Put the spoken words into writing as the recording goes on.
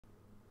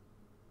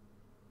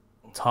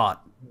It's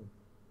hot.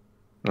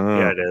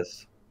 Yeah, it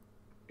is.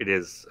 It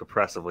is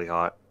oppressively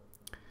hot.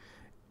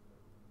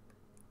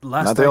 Not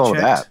Last I dealing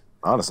with checked, that.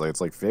 Honestly,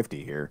 it's like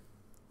 50 here.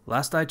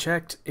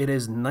 it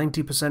is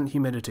 90%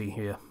 humidity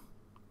here.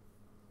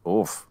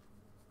 Oof.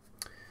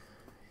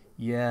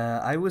 Yeah,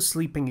 I was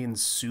sleeping in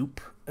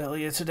soup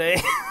earlier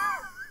today.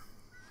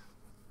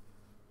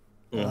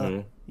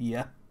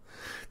 Yeah.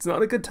 It's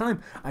not a good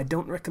time. I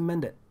don't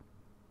recommend it.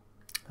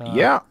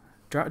 Yeah.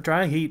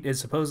 Dry heat is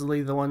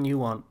supposedly the one you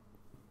want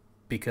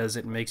because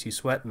it makes you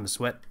sweat, and the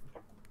sweat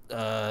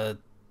does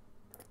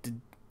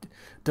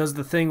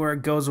the thing where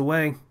it goes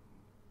away.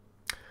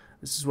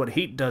 This is what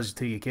heat does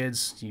to you,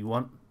 kids. You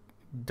want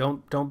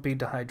don't be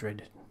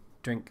dehydrated.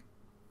 Drink.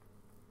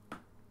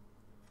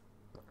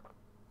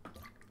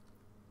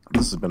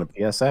 This has been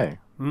a PSA.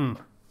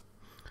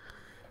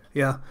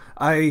 Yeah,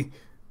 I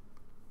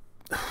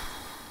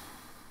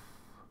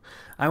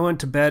went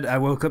to bed. I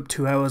woke up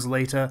 2 hours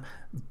later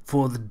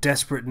for the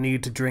desperate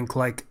need to drink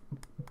like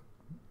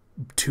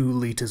 2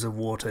 liters of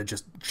water,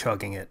 just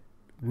chugging it.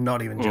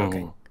 Not even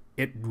joking.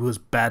 It was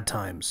bad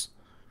times.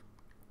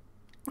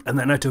 And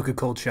then I took a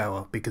cold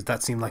shower because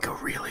that seemed like a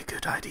really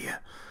good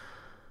idea.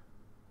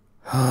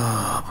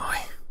 Oh boy.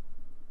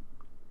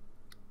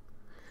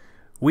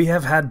 We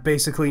have had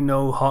basically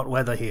no hot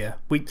weather here.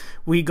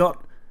 We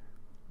got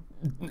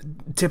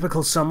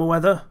typical summer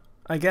weather,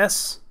 I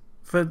guess,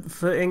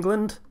 for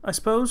England, I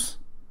suppose.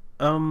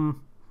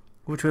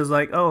 Which was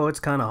like, oh, it's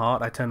kind of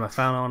hot. I turned my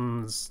fan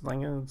on. It's like,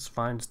 it's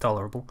fine. It's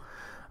tolerable.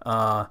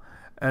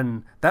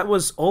 And that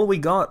was all we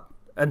got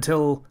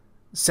until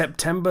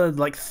September,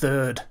 like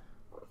 3rd.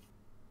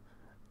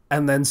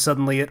 And then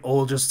suddenly it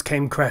all just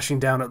came crashing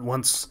down at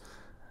once.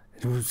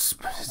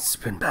 It's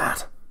been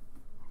bad.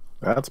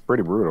 That's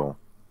pretty brutal.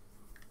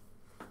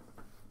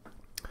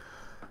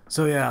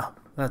 So yeah,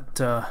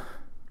 that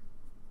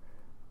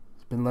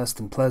it's been less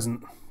than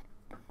pleasant.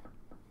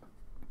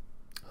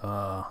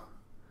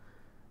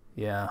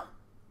 Yeah.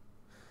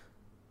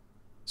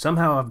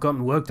 Somehow I've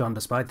gotten work done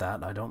despite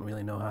that. I don't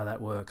really know how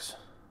that works.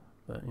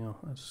 But, you know,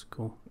 that's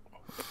cool.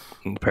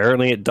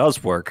 Apparently it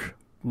does work.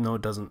 No,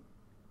 it doesn't.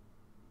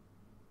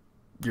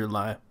 You're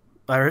lying.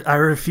 I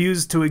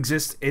refuse to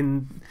exist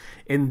in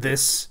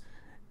this,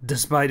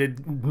 despite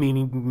it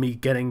meaning me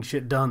getting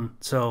shit done.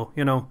 So,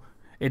 you know,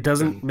 it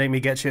doesn't make me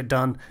get shit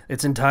done.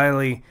 It's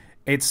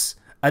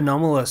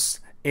anomalous.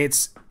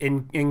 It's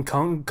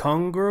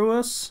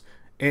incongruous.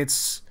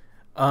 It's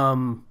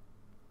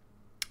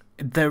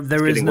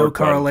there is no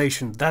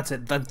correlation. That's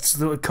it. That's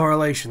the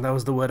correlation. That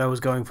was the word I was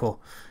going for.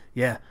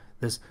 Yeah,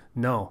 it's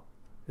not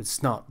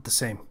the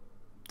same.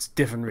 It's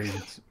different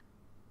reasons.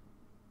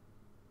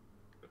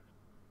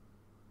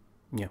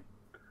 Yeah.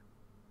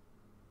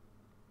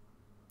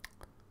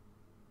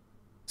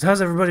 So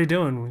how's everybody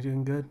doing? We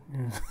doing good?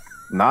 Yeah.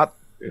 Not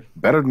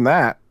better than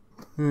that.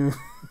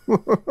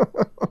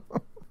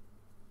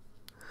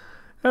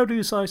 How do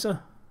you,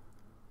 Sisa?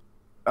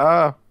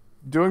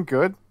 Doing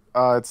good.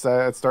 It's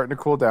starting to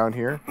cool down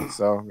here.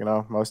 So, you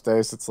know, most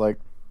days it's like,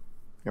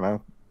 you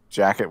know,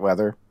 jacket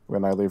weather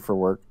when I leave for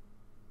work.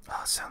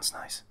 Oh, sounds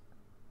nice.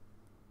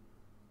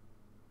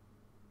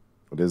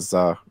 It is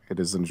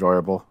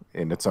enjoyable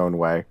in its own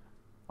way.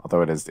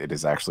 Although it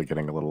is actually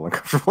getting a little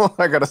uncomfortable.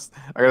 I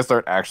gotta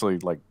start actually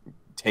like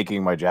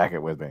taking my jacket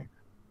with me.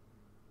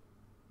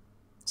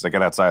 So I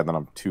get outside and then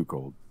I'm too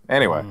cold.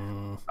 Anyway,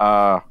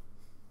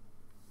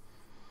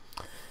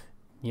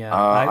 yeah,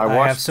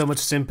 I have so much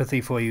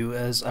sympathy for you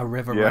as a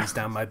river runs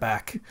down my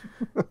back.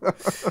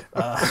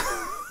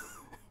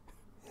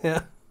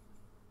 Yeah.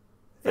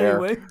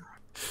 Anyway.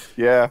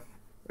 Yeah.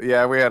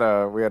 Yeah, we had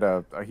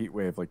a heat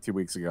wave like 2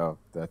 weeks ago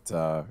that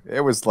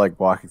it was like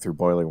walking through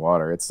boiling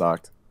water. It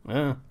sucked.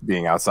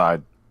 Being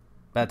outside.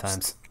 Bad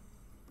times.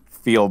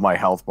 Feel my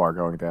health bar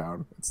going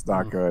down. It's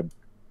not good.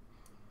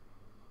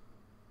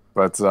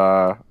 But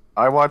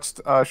I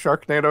watched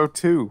Sharknado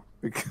 2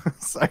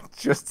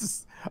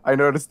 because I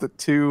noticed that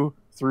 2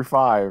 through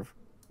 5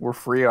 were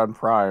free on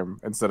Prime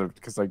instead of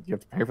because like you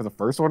have to pay for the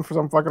first one for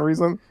some fucking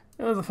reason.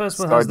 Yeah, the first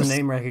one has the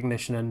name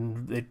recognition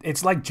and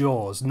it's like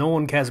Jaws. No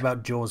one cares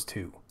about Jaws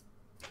 2.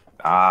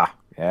 Ah,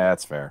 yeah,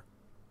 that's fair.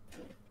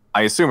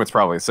 I assume it's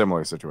probably a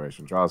similar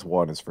situation. Jaws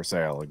 1 is for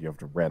sale, and you have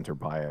to rent or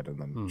buy it, and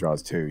then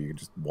Jaws 2, you can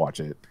just watch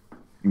it.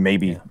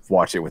 Maybe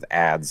watch it with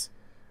ads.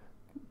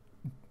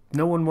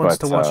 No one wants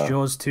to watch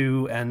Jaws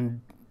 2,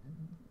 and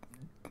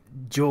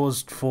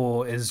Jaws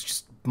 4 is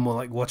just more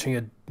like watching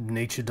a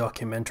nature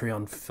documentary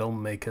on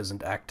filmmakers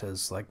and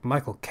actors. Like,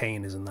 Michael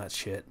Caine is in that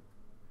shit.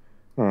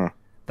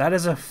 That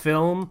is a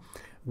film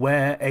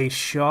where a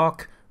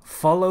shark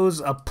follows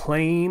a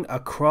plane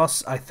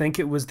across, I think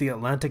it was the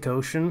Atlantic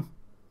Ocean,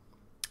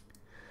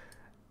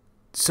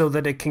 so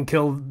that it can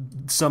kill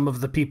some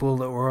of the people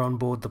that were on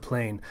board the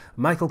plane.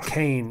 Michael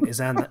Caine is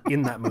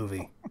in that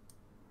movie.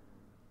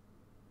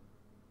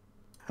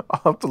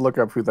 I'll have to look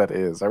up who that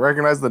is. I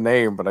recognize the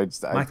name, but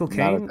Michael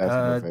Caine,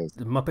 the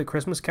Muppet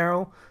Christmas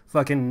Carol,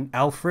 fucking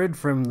Alfred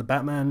from the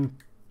Batman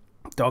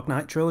Dark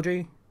Knight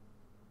trilogy.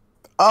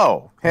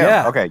 Oh, him.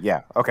 Yeah. Okay,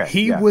 yeah, okay.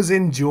 He was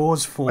in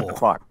Jaws 4. What the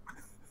fuck?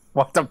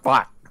 What the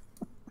fuck?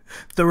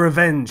 The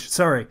Revenge.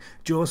 Sorry,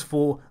 Jaws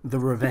 4: The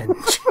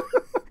Revenge.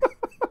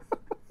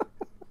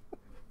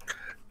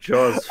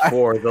 Jaws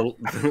 4,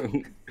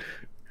 the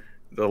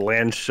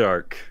land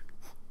shark.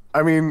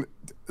 I mean,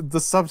 the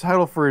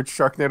subtitle for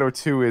Sharknado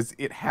 2 is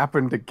 "It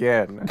Happened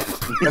Again,"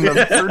 and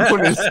the third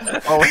one is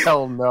 "Oh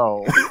hell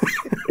no."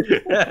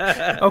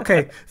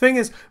 Okay, thing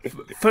is,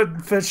 for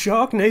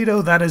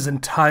Sharknado, that is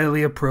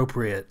entirely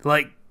appropriate.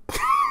 Like,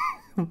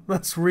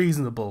 that's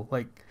reasonable.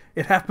 Like,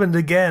 it happened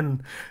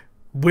again.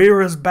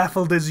 We're as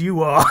baffled as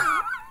you are.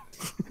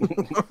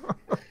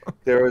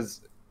 There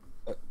was...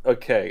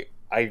 Okay,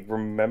 I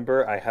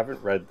remember, I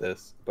haven't read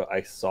this, but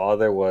I saw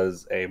there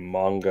was a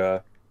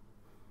manga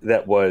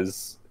that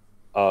was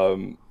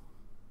isekai,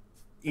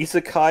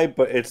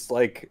 but it's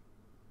like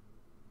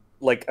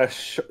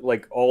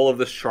all of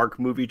the shark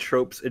movie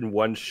tropes in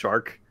one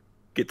shark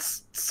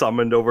gets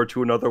summoned over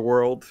to another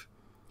world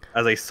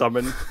as a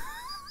summon,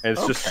 and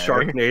it's just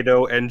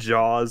Sharknado and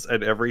Jaws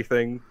and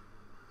everything,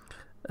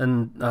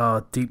 and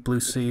Deep Blue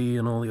Sea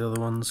and all the other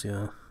ones.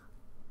 Yeah,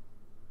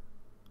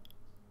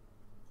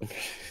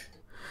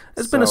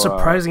 there's been a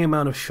surprising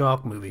amount of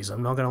shark movies.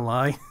 I'm not gonna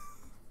lie.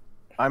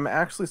 I'm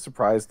actually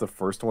surprised the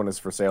first one is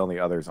for sale and the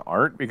others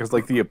aren't, because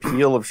like the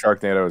appeal of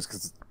Sharknado is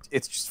because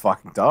it's just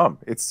fucking dumb.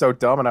 It's so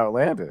dumb and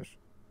outlandish.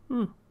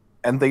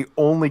 And they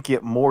only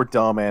get more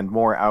dumb and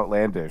more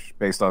outlandish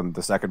based on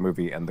the second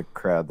movie and the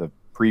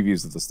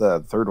previews of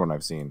the third one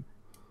I've seen.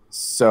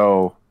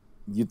 So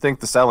you'd think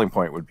the selling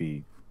point would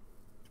be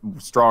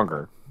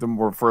stronger the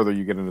more further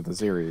you get into the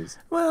series.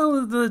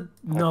 Well, the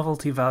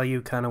novelty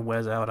value kind of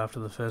wears out after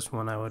the first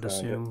one, I would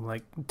assume,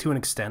 like to an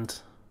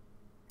extent.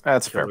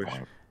 That's a fair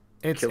point.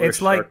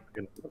 It's like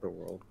in another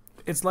world.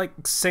 It's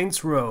like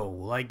Saints Row.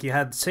 Like you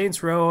had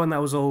Saints Row, and that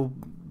was all,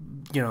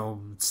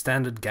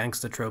 standard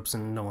gangster tropes,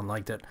 and no one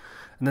liked it.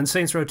 And then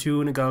Saints Row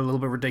 2, and it got a little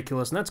bit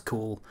ridiculous, and that's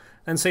cool.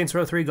 And Saints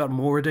Row 3 got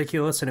more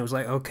ridiculous, and it was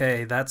like,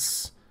 okay,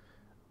 that's...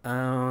 I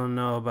don't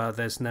know about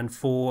this. And then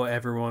 4,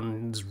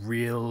 everyone's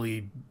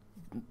really,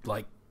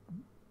 like...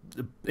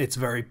 It's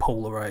very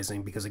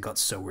polarizing because it got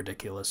so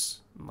ridiculous.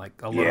 Like,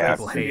 a lot of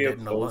people hate it,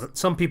 and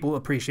some people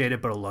appreciate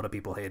it, but a lot of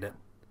people hate it.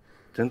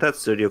 Didn't that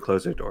studio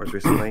close their doors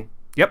recently?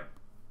 Yep.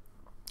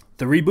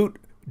 The reboot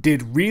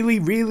did really,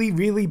 really,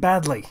 really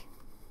badly.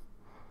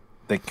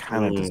 They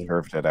kind of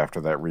deserved it after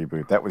that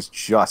reboot. That was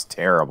just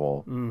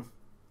terrible.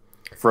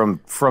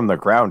 From the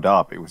ground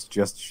up, it was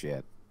just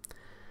shit.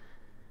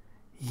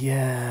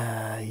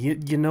 Yeah,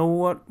 you know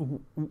what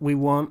we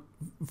want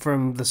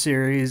from the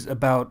series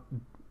about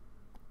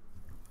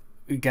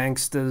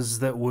gangsters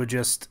that were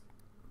just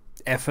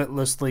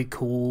effortlessly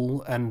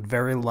cool and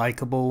very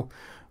likable?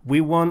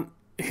 We want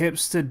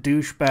hipster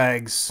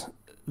douchebags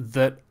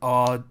that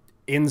are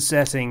in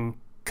setting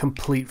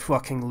complete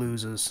fucking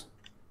losers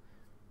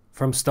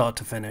from start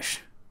to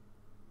finish.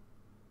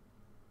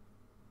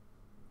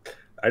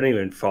 I didn't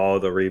even follow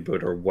the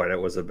reboot or what it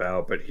was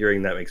about, but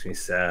hearing that makes me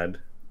sad.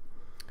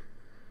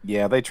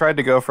 Yeah, they tried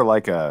to go for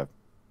like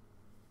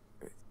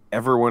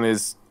everyone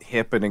is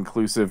hip and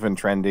inclusive and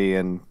trendy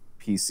and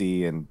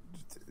PC, and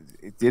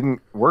it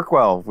didn't work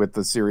well with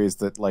the series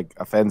that like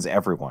offends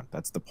everyone.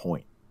 That's the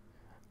point.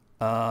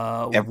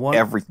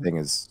 Everything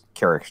is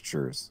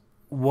caricatures.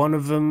 One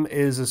of them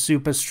is a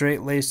super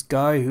straight-laced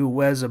guy who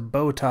wears a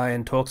bow tie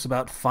and talks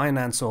about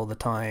finance all the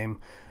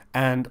time,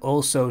 and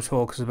also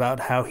talks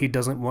about how he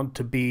doesn't want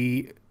to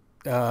be...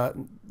 a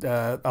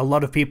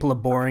lot of people are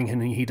boring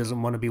and he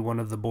doesn't want to be one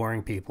of the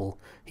boring people,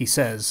 he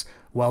says,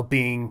 while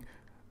being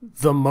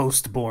the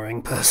most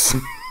boring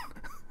person.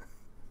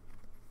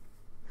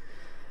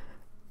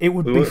 It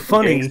would be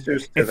funny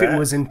if it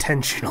was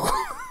intentional.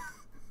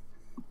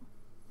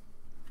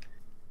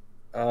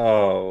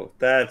 Oh,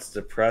 that's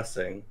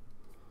depressing.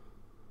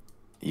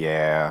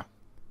 Yeah.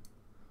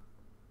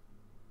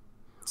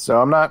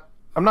 So I'm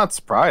not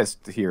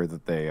surprised to hear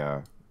that they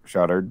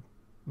shuttered.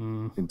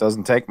 It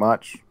doesn't take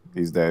much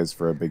these days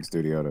for a big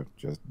studio to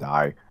just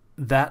die.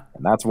 And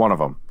that's one of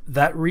them.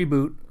 That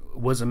reboot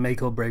was a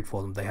make or break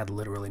for them. They had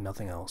literally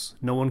nothing else.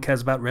 No one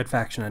cares about Red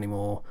Faction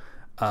anymore.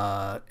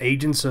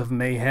 Agents of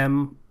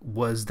Mayhem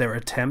was their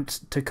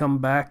attempt to come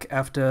back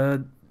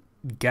after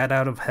Get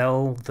Out of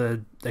Hell,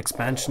 the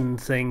expansion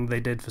thing they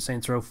did for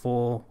Saints Row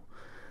 4,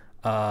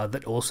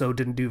 that also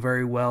didn't do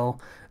very well.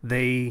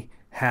 They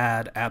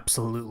had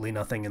absolutely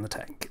nothing in the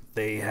tank.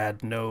 They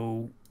had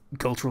no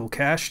cultural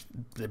cash.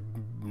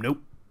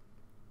 Nope.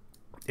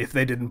 If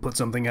they didn't put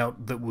something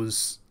out that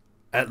was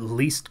at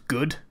least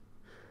good,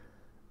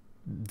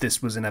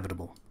 this was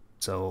inevitable.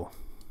 So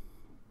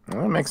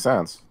that makes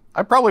sense.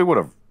 I probably would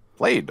have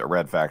played a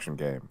Red Faction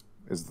game,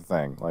 is the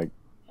thing. Like,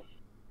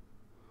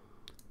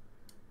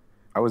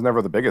 I was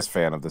never the biggest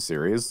fan of the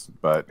series,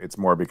 but it's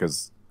more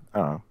because, I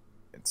don't know,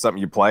 it's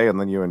something you play and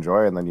then you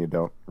enjoy and then you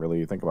don't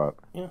really think about.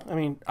 Yeah, I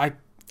mean,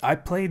 I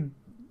played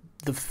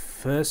the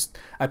first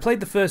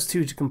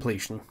two to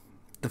completion.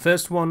 The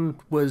first one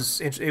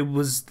was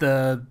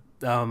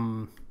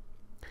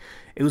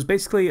it was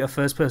basically a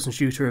first-person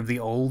shooter of the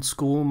old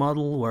school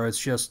model, where it's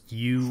just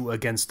you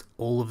against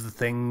all of the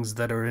things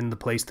that are in the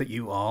place that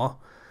you are.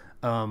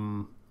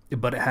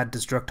 But it had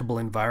destructible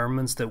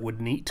environments that would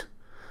neat.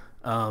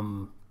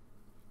 And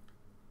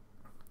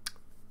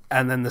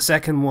then the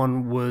second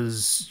one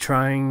was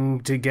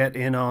trying to get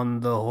in on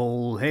the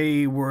whole,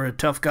 hey, we're a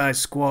tough guy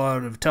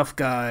squad of tough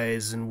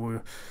guys,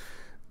 and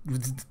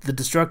the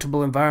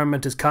destructible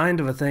environment is kind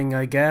of a thing,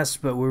 I guess,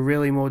 but we're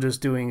really more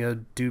just doing a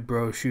dude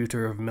bro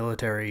shooter of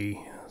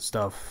military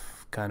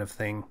stuff kind of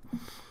thing.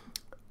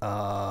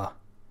 And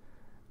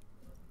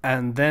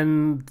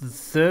then the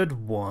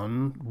third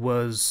one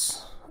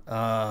was...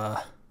 the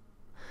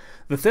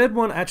third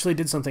one actually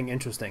did something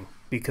interesting,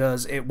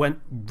 because it went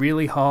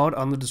really hard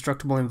on the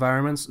destructible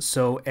environments,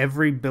 so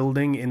every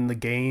building in the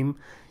game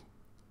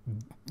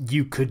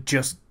you could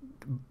just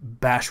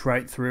bash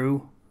right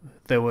through.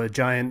 There were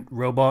giant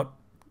robot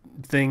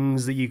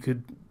things that you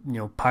could,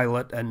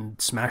 pilot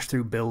and smash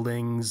through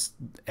buildings.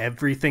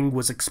 Everything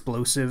was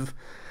explosive.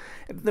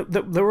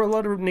 There were a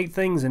lot of neat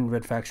things in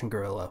Red Faction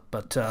Guerrilla,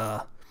 but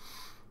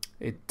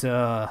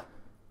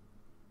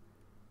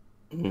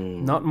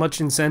not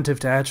much incentive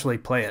to actually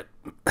play it.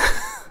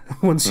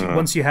 Once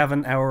you have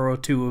an hour or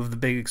two of the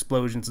big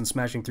explosions and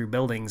smashing through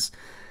buildings,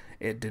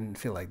 it didn't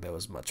feel like there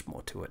was much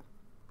more to it.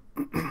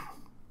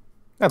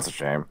 That's a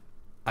shame.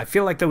 I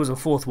feel like there was a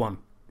fourth one.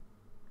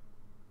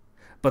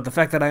 But the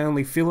fact that I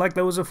only feel like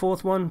there was a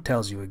fourth one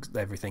tells you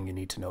everything you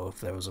need to know if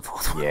there was a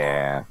fourth one.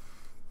 Yeah.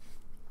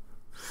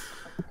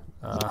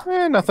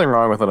 Nothing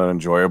wrong with an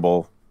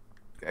enjoyable,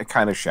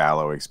 kind of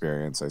shallow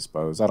experience, I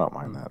suppose. I don't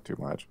mind that too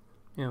much.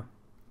 Yeah.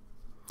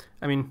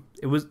 I mean,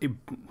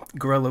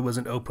 Guerrilla was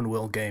an open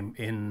world game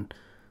in,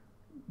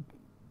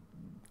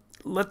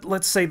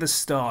 let's say, the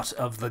start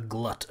of the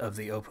glut of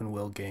the open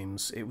world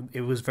games.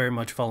 It was very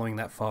much following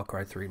that Far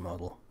Cry 3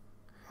 model.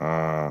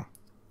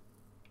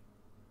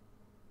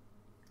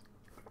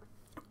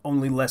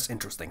 Only less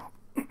interesting.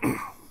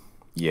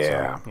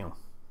 Yeah.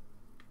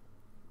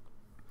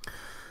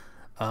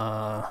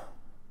 So,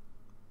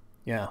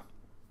 yeah.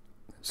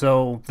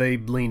 So they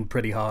leaned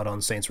pretty hard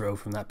on Saints Row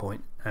from that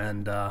point,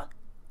 and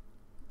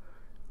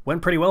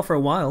went pretty well for a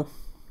while.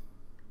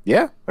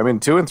 Yeah, I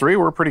mean, 2 and 3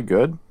 were pretty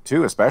good.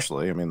 2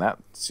 especially. I mean, that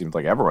seemed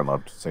like everyone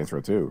loved Saints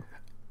Row 2.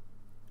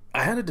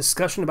 I had a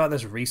discussion about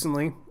this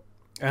recently,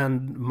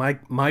 and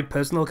my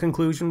personal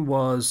conclusion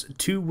was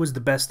 2 was the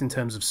best in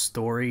terms of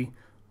story.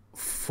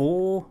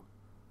 4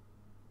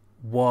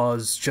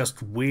 was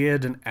just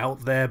weird and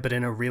out there, but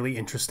in a really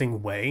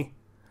interesting way.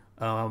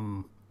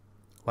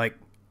 Like,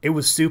 it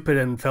was stupid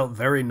and felt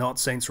very not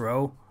Saints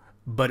Row,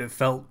 but it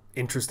felt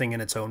interesting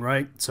in its own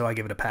right, so I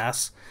give it a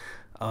pass.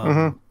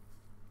 And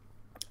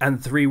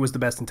 3 was the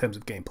best in terms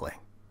of gameplay.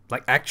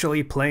 Like,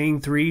 actually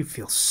playing 3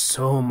 feels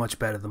so much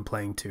better than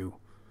playing 2.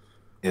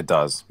 It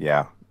does,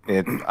 yeah.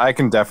 I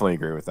can definitely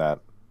agree with that.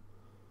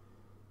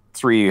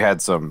 3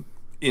 had some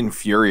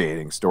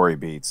infuriating story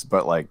beats,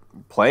 but like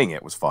playing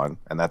it was fun,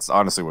 and that's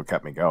honestly what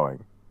kept me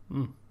going.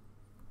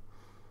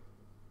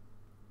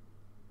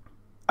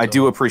 I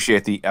do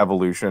appreciate the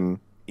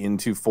evolution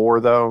into 4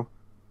 though,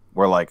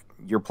 where like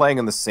you're playing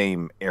in the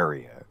same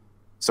area,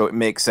 so it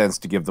makes sense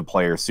to give the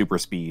player super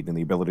speed and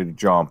the ability to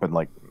jump and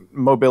like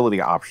mobility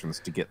options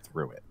to get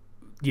through it.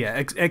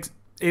 Yeah,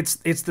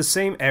 it's the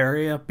same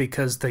area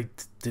because they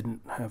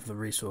didn't have the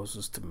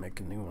resources to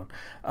make a new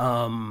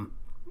one.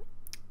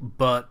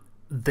 But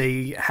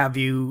they have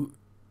you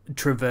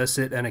traverse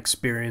it and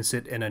experience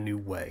it in a new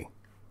way.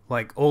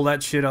 Like, all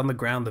that shit on the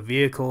ground, the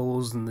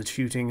vehicles and the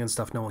shooting and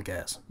stuff, no one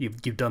cares. You've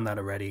done that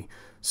already.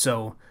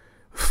 So,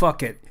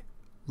 fuck it.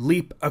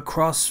 Leap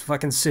across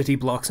fucking city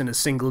blocks in a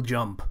single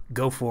jump.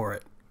 Go for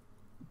it.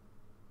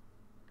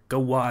 Go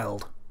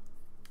wild.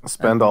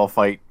 Spend all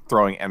fight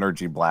throwing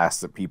energy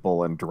blasts at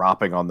people and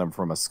dropping on them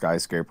from a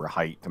skyscraper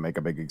height to make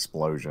a big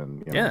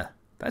explosion. Yeah,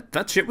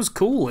 that shit was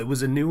cool. It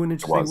was a new and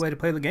interesting way to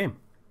play the game.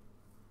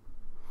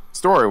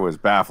 Story was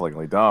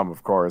bafflingly dumb,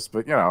 of course,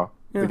 but the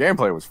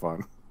gameplay was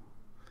fun.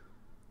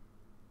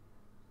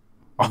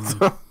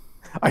 Also,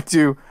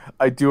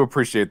 I do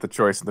appreciate the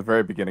choice in the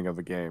very beginning of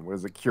the game.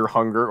 Was it cure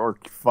hunger or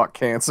fuck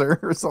cancer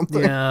or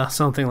something? Yeah,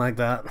 something like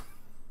that.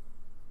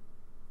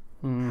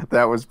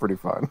 That was pretty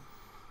fun.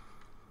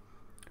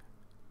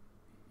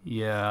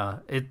 Yeah,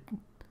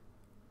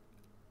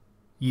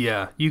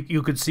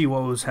 you could see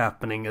what was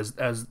happening as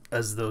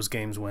those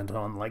games went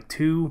on. Like,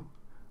 2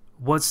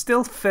 was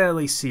still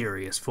fairly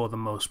serious for the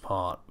most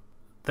part.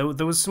 There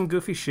was some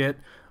goofy shit,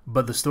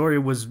 but the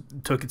story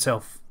took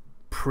itself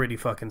pretty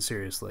fucking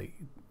seriously.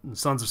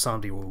 Sons of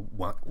Sandy were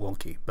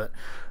wonky, but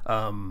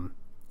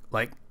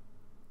like,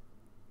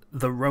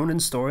 the Ronin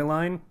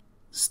storyline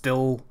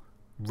still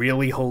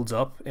really holds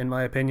up in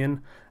my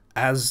opinion,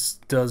 as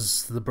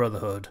does the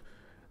Brotherhood.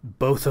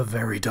 Both are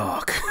very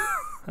dark.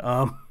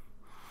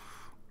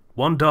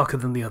 One darker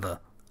than the other,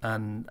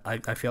 and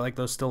I feel like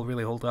those still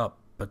really hold up.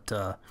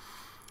 But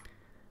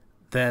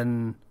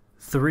then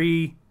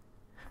 3,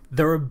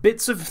 there are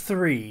bits of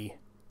 3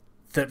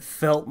 that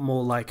felt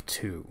more like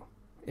 2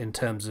 in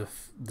terms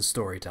of the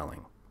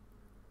storytelling.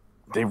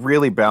 they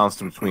really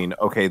balanced between,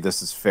 okay,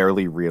 this is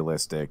fairly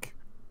realistic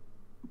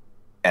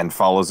and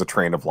follows a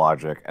train of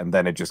logic, and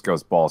then it just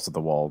goes balls to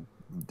the wall,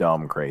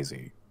 dumb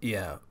crazy.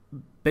 Yeah.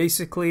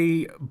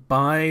 Basically,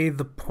 by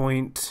the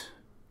point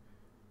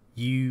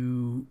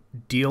you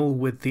deal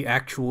with the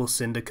actual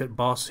syndicate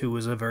boss, who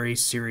was a very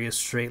serious,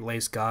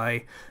 straight-laced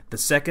guy, the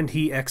second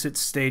he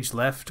exits stage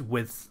left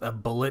with a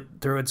bullet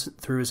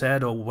through his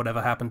head, or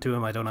whatever happened to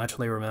him, I don't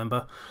actually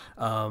remember,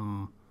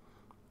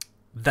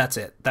 that's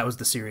it. That was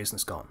the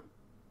seriousness gone.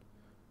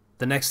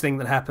 The next thing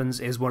that happens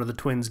is one of the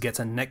twins gets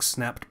a neck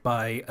snapped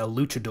by a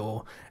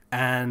luchador,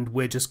 and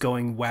we're just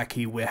going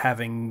wacky. We're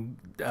having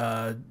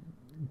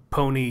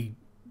pony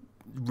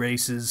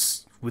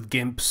races with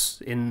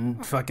gimps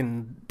in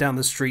fucking down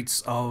the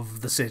streets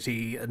of the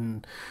city,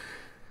 and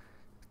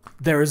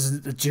there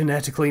is a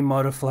genetically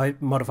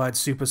modified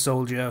super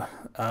soldier.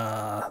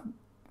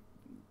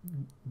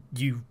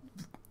 You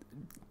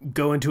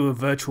go into a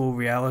virtual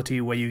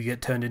reality where you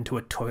get turned into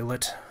a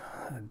toilet.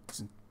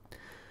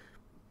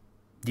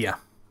 Yeah.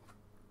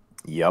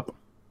 Yep.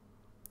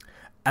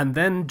 And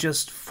then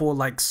just for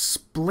like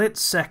split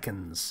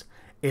seconds,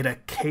 it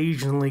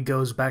occasionally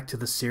goes back to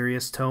the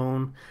serious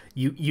tone.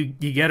 You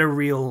get a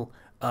real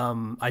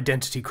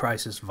Identity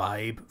Crisis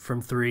vibe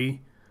from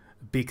 3,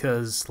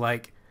 because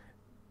like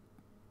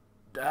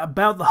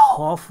about the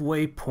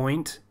halfway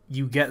point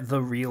you get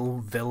the real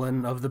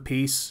villain of the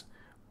piece,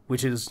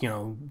 which is,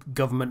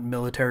 government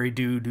military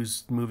dude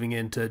who's moving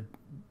in to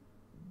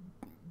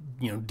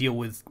deal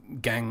with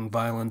gang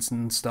violence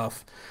and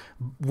stuff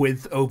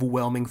with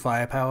overwhelming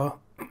firepower.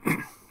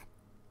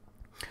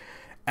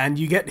 And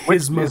you get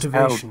his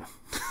motivation.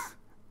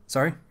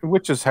 Sorry?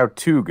 Which is how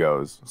 2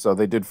 goes. So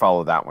they did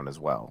follow that one as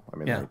well. I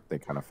mean, yeah. they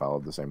kind of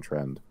followed the same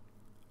trend.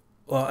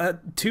 Well,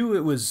 at 2,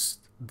 it was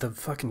the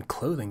fucking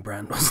clothing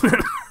brand, wasn't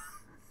it?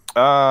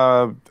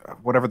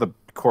 Whatever the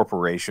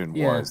corporation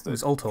was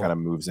that kind of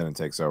moves in and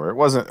takes over. It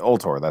wasn't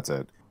Ultor, that's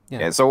it.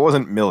 Yeah, so it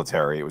wasn't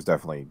military. It was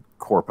definitely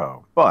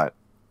corpo. But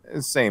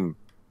same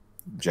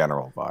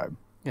general vibe.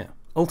 Yeah.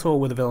 Ultor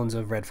were the villains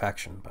of Red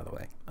Faction, by the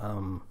way.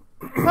 Oh.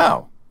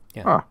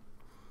 Yeah. Huh.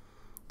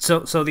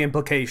 So the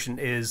implication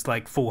is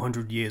like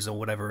 400 years or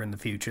whatever in the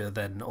future,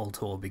 then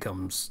Ultor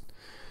becomes,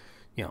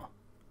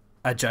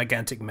 a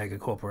gigantic mega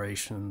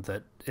corporation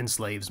that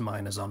enslaves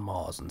miners on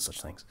Mars and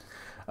such things.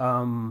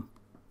 But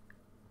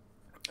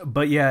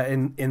yeah,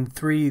 in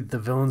 3, the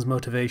villain's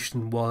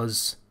motivation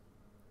was,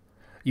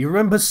 you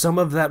remember some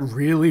of that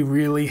really,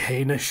 really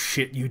heinous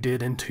shit you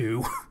did in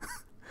 2?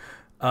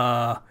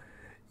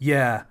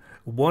 Yeah,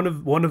 one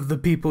of the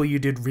people you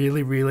did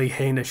really, really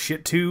heinous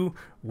shit to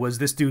was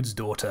this dude's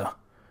daughter.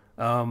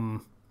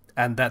 And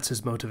that's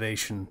his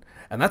motivation.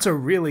 And that's a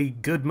really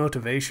good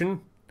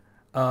motivation.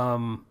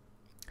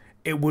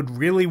 It would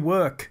really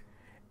work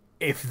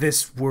if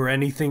this were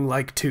anything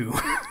like 2.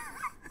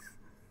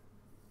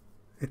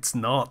 It's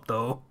not,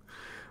 though.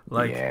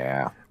 Like,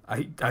 yeah.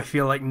 I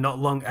feel like not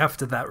long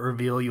after that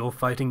reveal, you're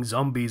fighting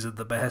zombies at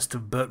the behest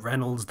of Burt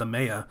Reynolds, the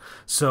mayor.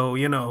 So,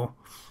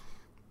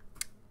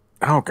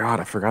 Oh, God,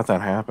 I forgot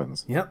that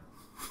happens. Yep.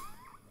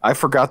 I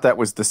forgot that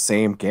was the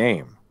same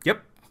game.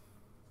 Yep.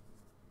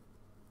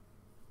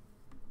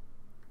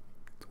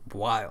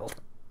 Wild.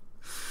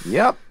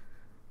 Yep.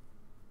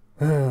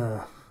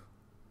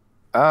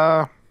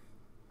 I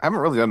haven't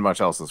really done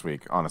much else this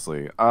week,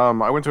 honestly.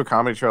 I went to a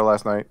comedy show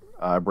last night,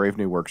 Brave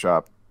New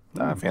Workshop.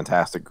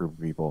 Fantastic group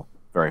of people.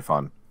 Very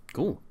fun.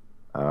 Cool.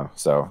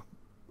 So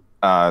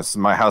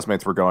my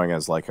housemates were going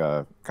as like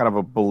a kind of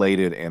a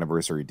belated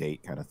anniversary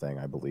date kind of thing,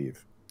 I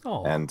believe.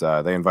 Oh. And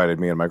they invited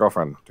me and my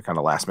girlfriend to kind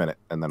of last minute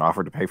and then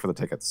offered to pay for the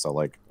tickets. So,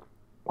 like,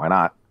 why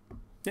not?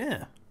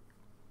 Yeah.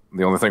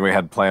 The only thing we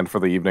had planned for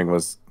the evening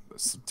was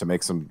to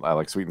make some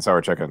like sweet and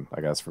sour chicken,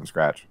 I guess, from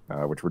scratch,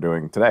 which we're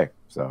doing today.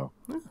 So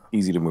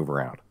easy to move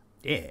around.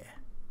 Yeah.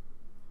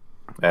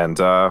 And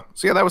so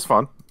yeah, that was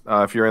fun.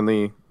 If you're in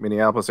the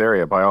Minneapolis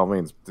area, by all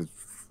means,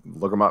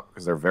 look them up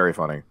because they're very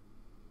funny.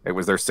 It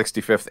was their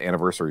 65th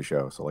anniversary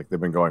show, so like they've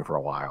been going for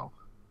a while.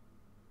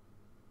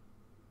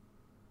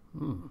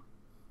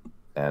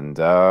 And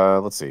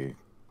let's see.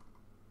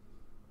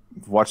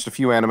 Watched a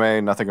few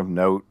anime, nothing of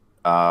note.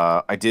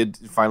 I did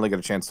finally get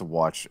a chance to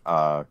watch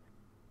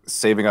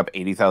Saving Up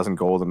 80,000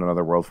 Gold in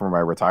Another World for my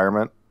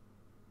retirement,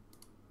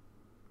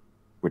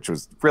 which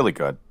was really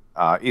good.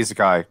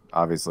 Isekai,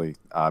 obviously.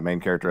 Main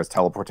character has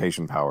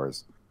teleportation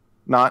powers.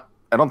 I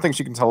don't think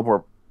she can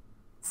teleport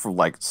for,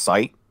 like,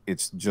 sight.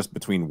 It's just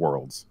between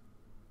worlds.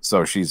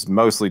 So she's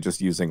mostly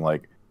just using,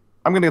 like,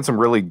 I'm going to get some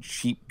really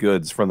cheap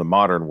goods from the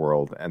modern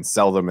world and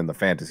sell them in the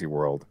fantasy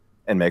world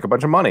and make a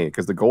bunch of money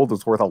because the gold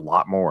is worth a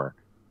lot more.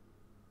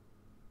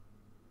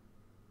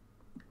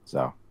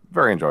 So,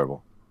 very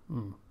enjoyable.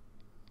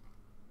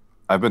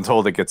 I've been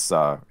told it gets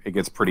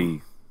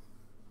pretty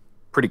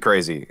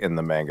crazy in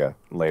the manga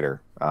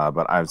later,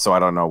 but I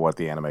don't know what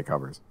the anime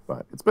covers.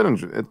 But it's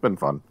been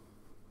fun.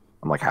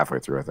 I'm like halfway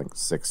through, I think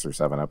 6 or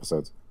 7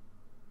 episodes.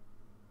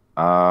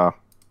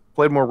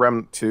 Played more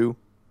Remnant 2.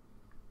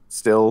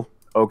 Still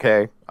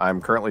okay.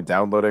 I'm currently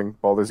downloading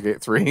Baldur's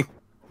Gate 3.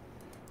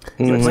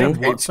 You Mhm. played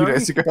Hey, what, 2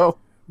 days sorry? ago.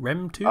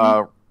 Rem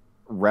 2?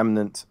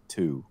 Remnant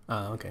 2.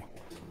 Oh, okay.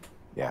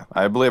 Yeah,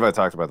 I believe I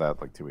talked about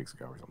that like 2 weeks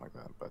ago or something like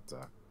that.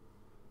 But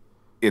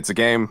it's a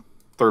game,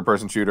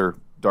 third-person shooter,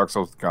 Dark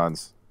Souls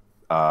cons.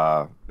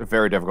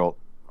 Very difficult,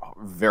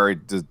 very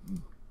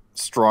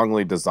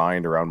strongly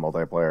designed around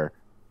multiplayer.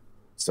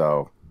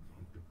 So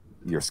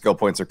your skill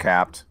points are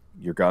capped.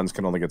 Your guns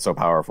can only get so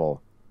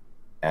powerful,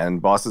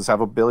 and bosses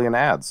have a billion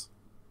ads.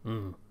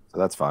 Mm. So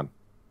that's fun.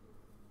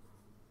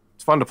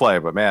 It's fun to play,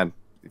 but man,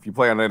 if you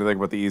play on anything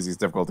but the easiest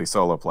difficulty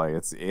solo play,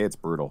 it's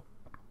brutal.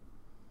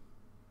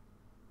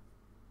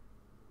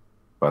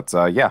 But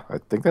yeah, I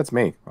think that's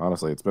me.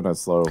 Honestly, it's been a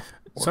slow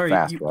or Sorry,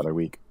 fast rather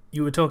week.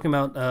 You were talking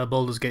about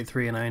Baldur's Gate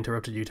 3, and I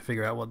interrupted you to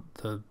figure out what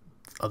the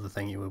other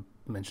thing you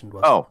mentioned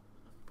was. Oh,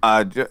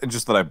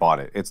 just that I bought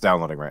it. It's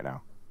downloading right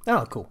now.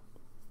 Oh, cool.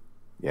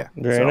 Yeah,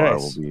 Very so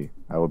nice.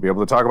 I will be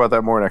able to talk about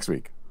that more next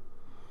week.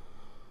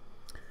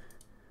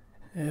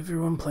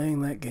 Everyone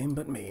playing that game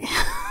but me.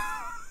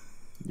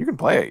 You can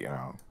play it, you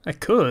know. I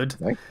could.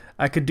 Right?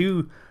 I could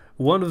do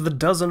one of the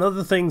dozen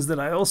other things that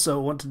I also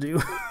want to do.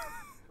 I'm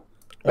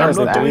There's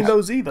not that. doing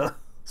those either.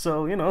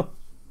 So, you know.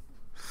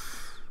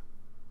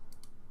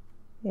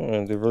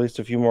 They've released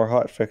a few more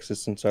hot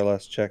fixes since I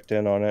last checked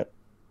in on it.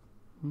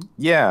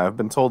 Yeah, I've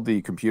been told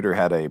the computer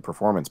had a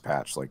performance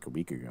patch like a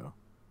week ago.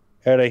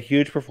 Had a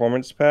huge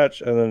performance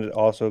patch, and then it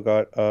also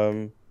got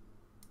a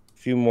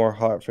few more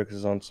hot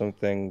fixes on some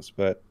things.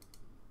 But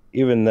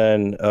even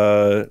then,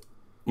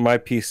 my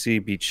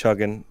PC be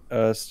chugging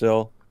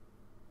still,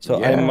 so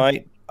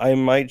Yeah. I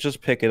might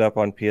just pick it up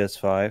on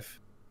PS5.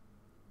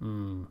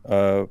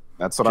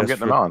 That's what I'm Just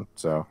getting it on.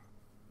 So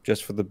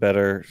just for the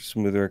better,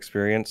 smoother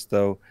experience.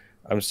 Though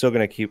I'm still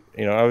gonna keep,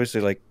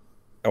 obviously, like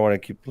I want to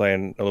keep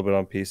playing a little bit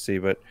on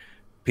PC, but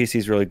PC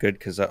is really good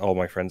because all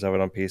my friends have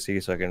it on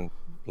PC, so I can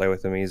play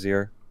with them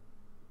easier.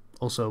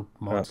 Also,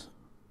 mods.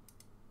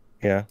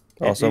 Yeah,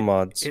 also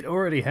mods. It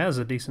already has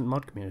a decent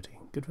mod community.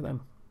 Good for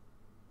them.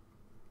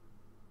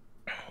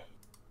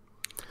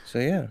 So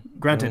yeah,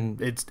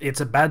 Granted,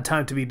 it's a bad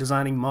time to be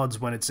designing mods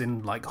when it's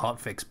in like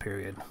hotfix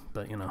period,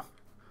 but you know.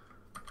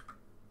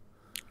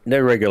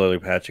 they're regularly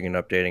patching and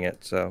updating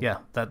it. So Yeah,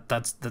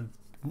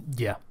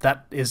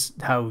 that is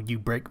how you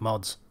break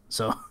mods.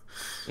 So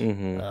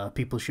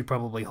people should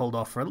probably hold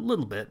off for a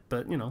little bit,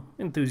 but you know,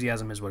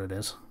 enthusiasm is what it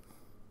is.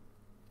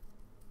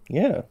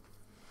 yeah.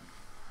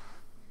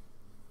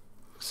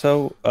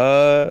 So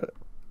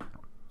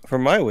for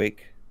my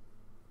week,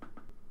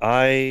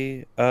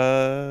 I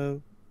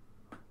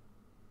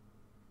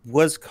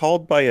was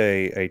called by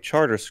a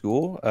charter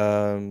school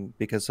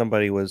because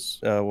somebody was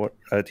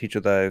a teacher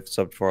that I've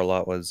subbed for a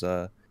lot was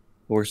who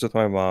works with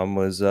my mom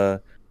was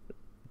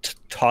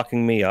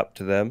talking me up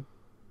to them,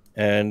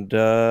 and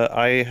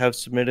I have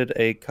submitted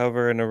a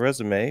cover and a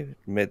resume.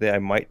 I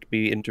might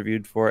be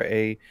interviewed for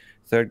a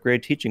third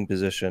grade teaching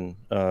position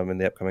in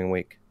the upcoming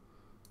week.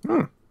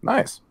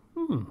 nice.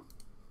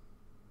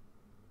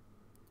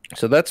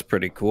 So that's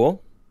pretty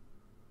cool.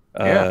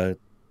 Yeah.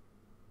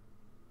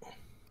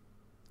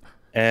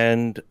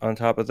 And on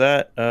top of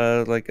that,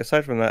 like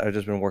aside from that, I've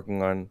just been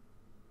working on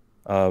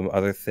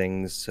other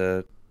things.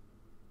 I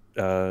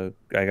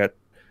got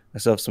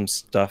myself some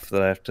stuff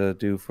that I have to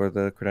do for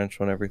the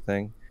credential and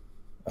everything.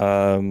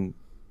 Because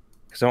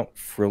I don't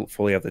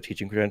fully have the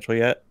teaching credential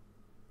yet.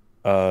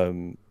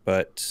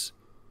 But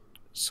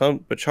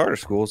charter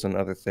schools and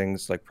other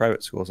things like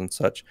private schools and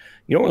such,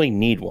 you don't really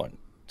need one.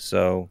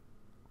 So,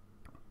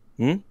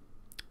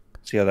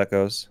 see how that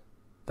goes.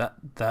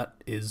 That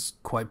is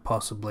quite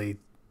possibly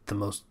the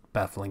most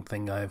baffling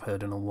thing I've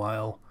heard in a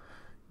while.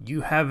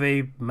 You have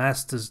a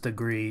master's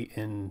degree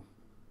in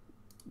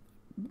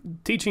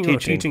teaching. Or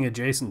teaching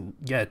adjacent.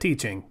 Yeah,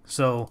 teaching.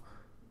 So,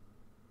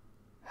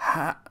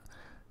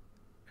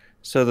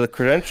 so the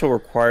credential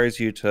requires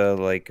you to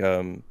like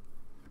you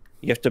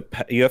have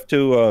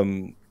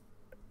to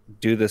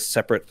do this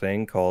separate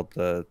thing called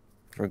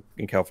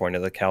in California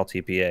the Cal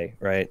TPA,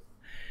 right?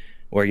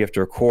 Where you have to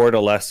record a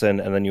lesson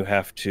and then you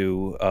have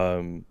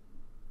to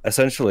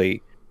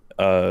essentially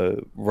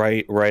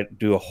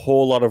do a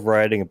whole lot of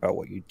writing about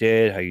what you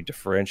did, how you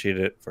differentiate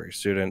it for your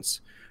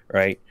students,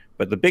 right?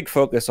 But the big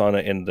focus on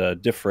it in the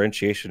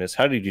differentiation is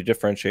how did you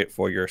differentiate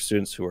for your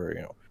students who are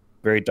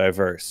very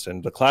diverse.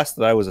 And the class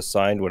that I was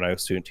assigned when I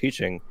was student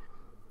teaching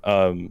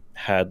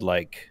had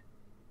like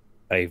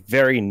a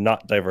very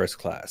not diverse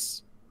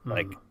class.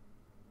 Like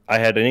I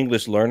had an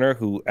English learner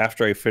who,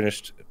 after I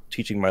finished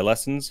teaching my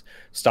lessons,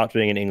 stopped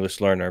being an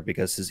English learner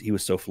because he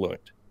was so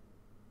fluent.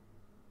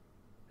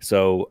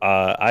 So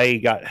I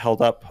got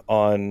held up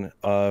on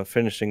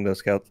finishing the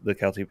Cal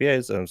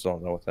TPAs, and I'm still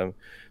done with them,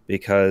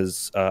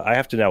 because I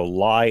have to now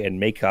lie and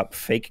make up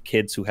fake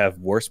kids who have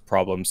worse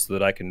problems so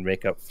that I can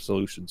make up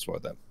solutions for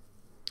them.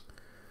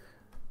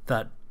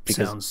 That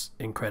sounds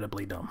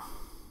incredibly dumb.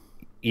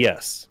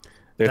 Yes.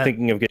 They're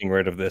thinking of getting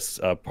rid of this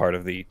part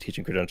of the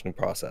teaching credentialing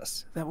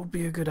process. That would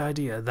be a good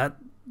idea. That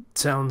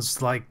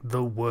sounds like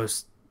the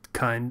worst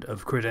kind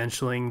of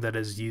credentialing that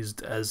is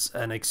used as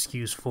an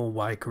excuse for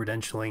why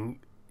credentialing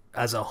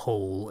as a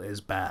whole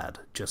is bad,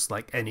 just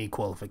like any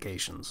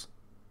qualifications.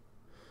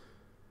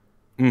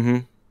 Mm-hmm.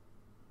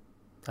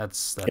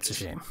 That's a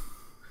shame.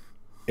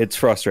 It's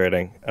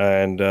frustrating,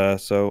 and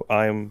so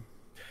I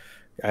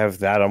have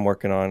that I'm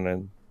working on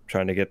and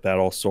trying to get that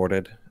all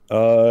sorted.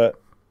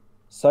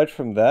 Aside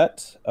from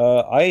that,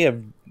 I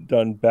have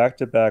done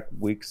back-to-back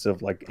weeks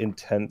of like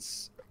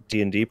intense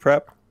D&D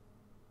prep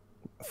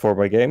for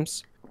my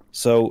games.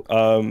 So,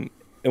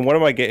 in one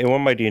of my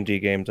D&D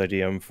games I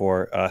DM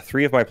for,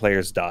 three of my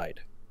players died.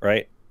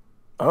 Right?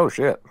 Oh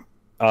shit.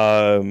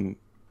 Um,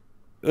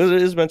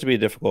 it was meant to be a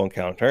difficult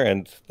encounter,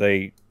 and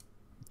they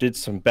did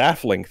some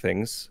baffling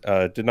things.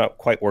 Did not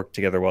quite work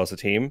together well as a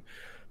team.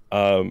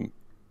 Um,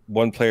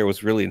 One player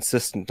was really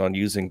insistent on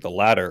using the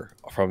ladder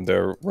from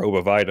their robe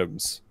of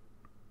items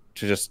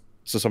to just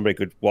so somebody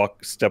could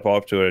step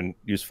up to it and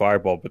use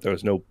fireball, but there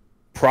was no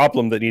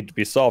problem that needed to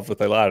be solved with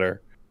the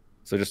ladder.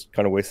 So just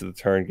kind of wasted the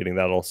turn getting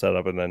that all set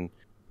up, and then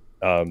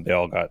they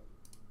all got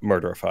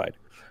murderified.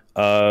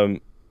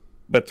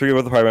 But three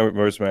of the party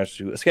members managed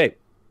to escape.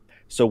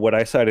 So what I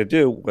decided to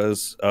do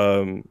was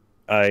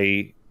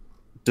I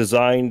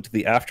designed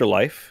the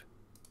afterlife,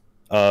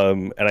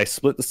 and I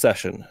split the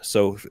session.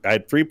 So I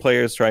had three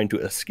players trying to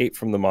escape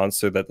from the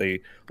monster that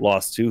they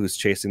lost to, who's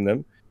chasing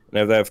them.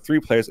 And I have three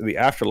players in the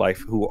afterlife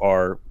who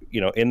are,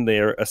 in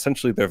their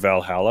essentially their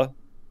Valhalla,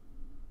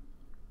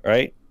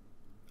 right?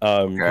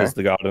 Because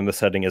the god in the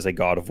setting is a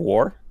god of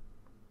war.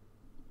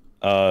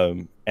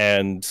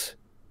 And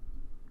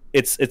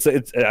it's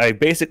I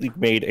basically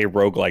made a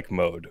roguelike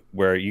mode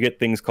where you get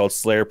things called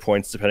Slayer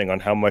points depending on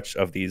how much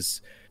of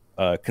these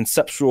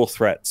conceptual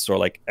threats or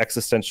like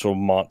existential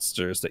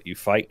monsters that you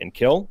fight and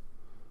kill.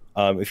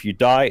 If you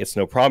die, it's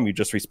no problem. You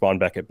just respawn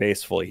back at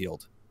base fully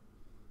healed.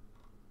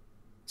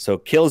 So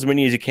kill as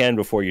many as you can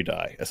before you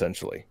die,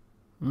 essentially.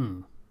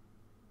 Mm.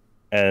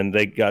 And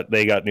they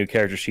got new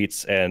character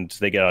sheets, and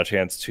they get a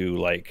chance to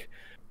like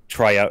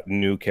try out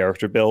new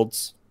character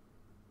builds,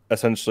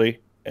 essentially,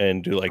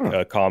 and do like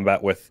a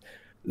combat with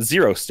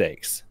 0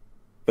 stakes,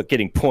 but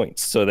getting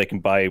points so they can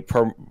buy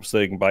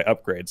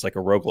upgrades like a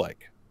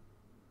roguelike.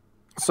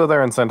 So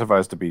they're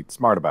incentivized to be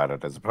smart about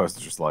it, as opposed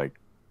to just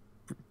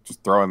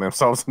throwing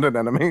themselves into an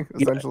enemy.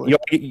 Essentially,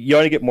 you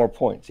only get more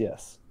points.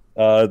 Yes,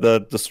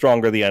 the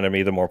stronger the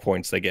enemy, the more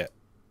points they get,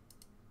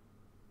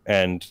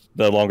 and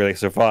the longer they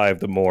survive,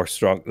 the more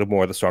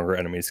the stronger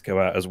enemies come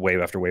out as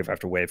wave after wave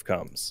after wave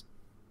comes.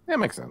 That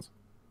makes sense.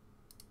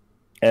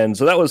 And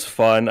so that was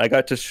fun. I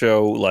got to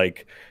show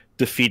like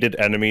defeated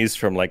enemies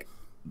from like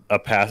a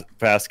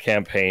past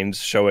campaigns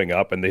showing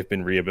up, and they've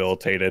been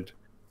rehabilitated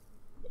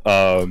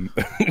in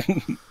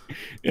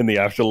the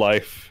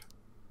afterlife.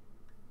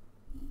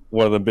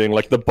 One of them being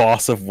like the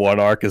boss of one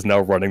arc is now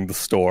running the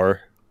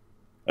store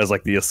as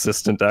like the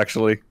assistant,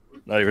 actually,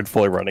 not even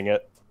fully running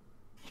it,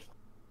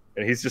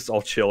 and he's just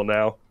all chill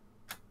now.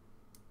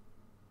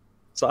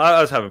 So I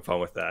was having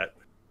fun with that.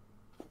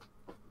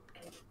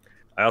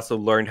 I also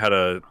learned how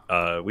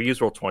to we use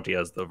Roll20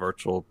 as the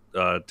virtual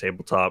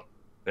tabletop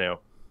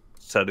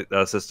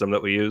system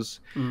that we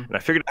use, and I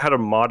figured out how to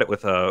mod it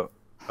with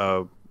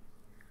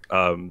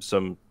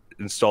some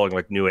installing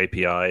like new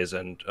APIs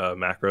and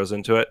macros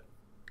into it.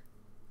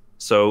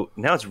 So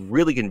now it's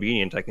really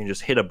convenient. I can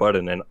just hit a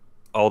button and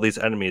all these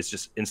enemies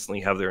just instantly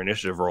have their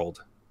initiative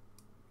rolled.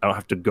 I don't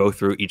have to go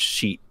through each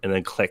sheet and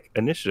then click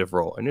initiative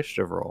roll,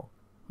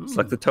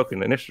 select the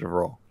token, initiative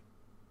roll.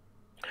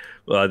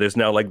 There's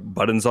now like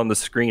buttons on the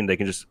screen.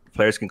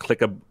 Players can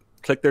click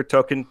their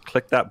token,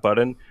 click that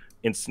button,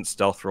 instant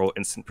stealth roll,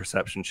 instant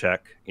perception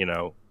check,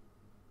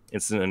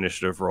 instant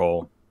initiative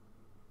roll,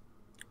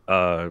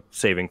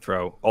 saving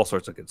throw, all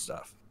sorts of good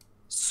stuff.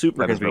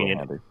 Super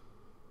convenient. Really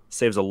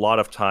saves a lot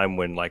of time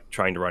when like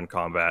trying to run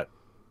combat,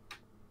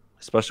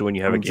 especially when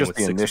you have a game with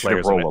 6 players. Just the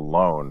initiative roll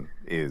alone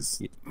is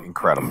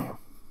incredible.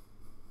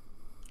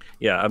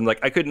 Yeah,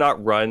 I could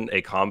not run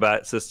a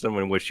combat system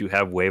in which you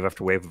have wave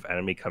after wave of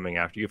enemy coming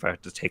after you if I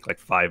have to take like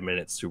 5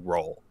 minutes to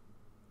roll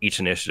each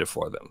initiative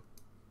for them.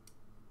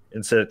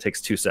 Instead, it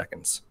takes 2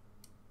 seconds.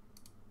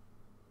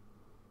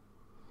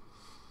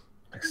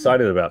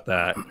 Excited about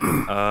that.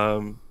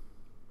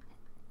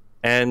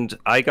 And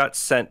I got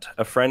sent.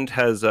 A friend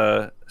has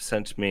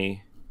sent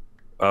me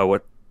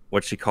what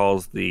she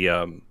calls the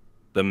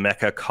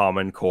Mecha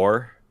Common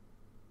Core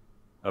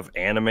of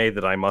anime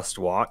that I must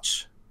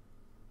watch.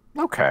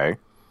 Okay.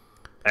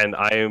 And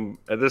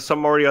there's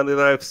some already on there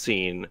that I've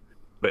seen,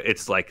 but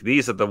it's like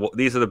these are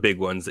the big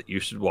ones that you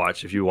should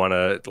watch if you want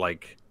to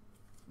like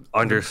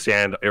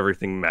understand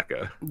everything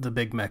mecha. The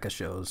big mecha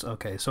shows.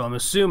 Okay, so I'm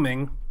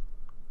assuming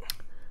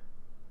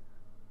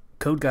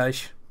Code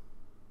Geass.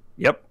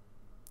 Yep.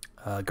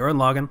 Gurren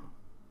Lagann.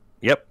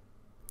 Yep.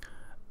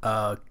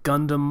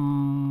 Gundam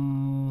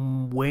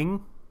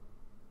Wing.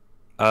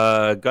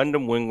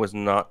 Gundam Wing was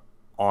not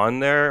on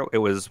there. It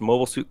was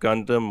Mobile Suit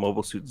Gundam,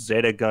 Mobile Suit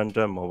Zeta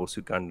Gundam, Mobile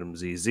Suit Gundam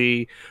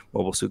ZZ,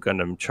 Mobile Suit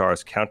Gundam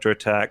Char's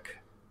Counterattack,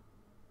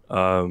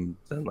 then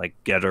like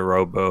Getter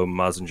Robo,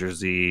 Mazinger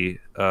Z,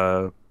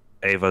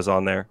 Ava's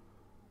on there.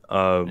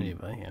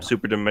 Anyway, yeah.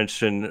 Super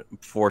Dimension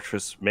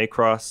Fortress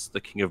Macross,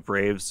 the King of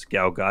Braves,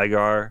 Gal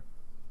Gygar,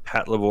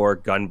 Pat Labor,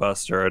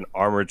 Gunbuster, and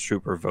Armored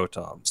Trooper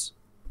Votoms.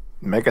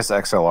 Make us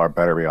XLR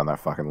better be on that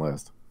fucking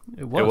list.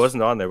 It was. It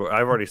wasn't on there, but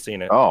I've already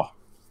seen it. Oh,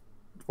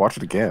 watch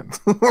it again.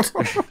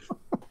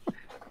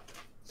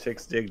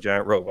 Six Dig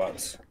Giant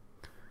Robots.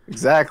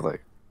 Exactly.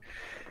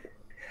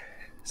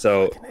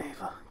 So Fucking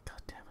Ava.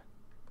 God damn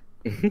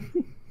it.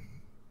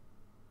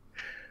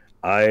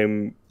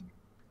 I'm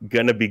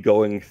gonna be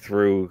going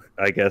through,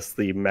 I guess,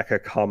 the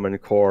Mecha Common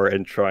Core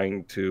and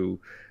trying to,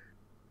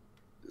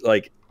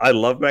 like, I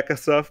love mecha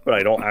stuff, but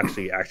I don't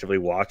actually actively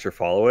watch or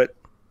follow it.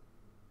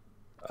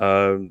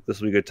 This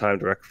will be a good time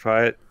to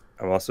rectify it.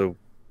 I'm also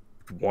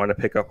want to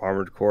pick up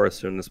Armored Core as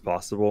soon as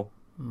possible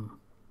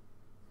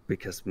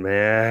because,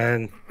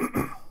 man,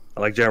 I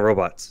like giant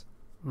robots.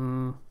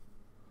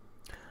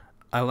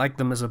 I like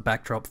them as a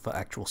backdrop for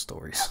actual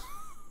stories.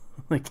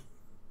 Like,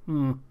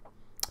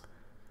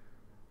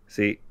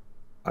 See,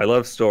 I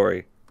love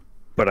story,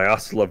 but I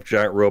also love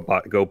giant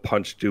robot go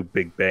punch, do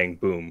big bang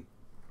boom.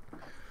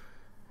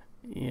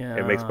 yeah.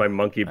 It makes my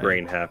monkey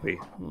brain happy.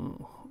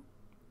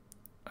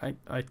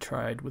 I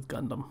tried with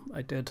Gundam.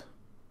 I did.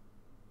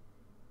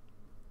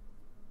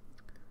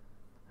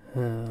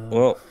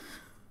 Well,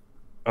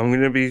 I'm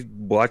going to be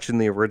watching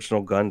the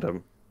original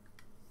Gundam.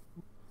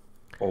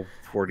 Oh,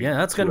 40 Yeah,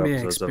 that's going to be an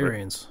episodes of it.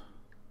 experience.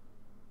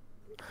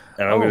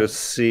 And I'm going to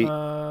see...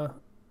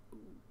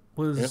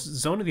 Was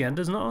Zone of the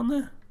Enders not on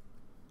there?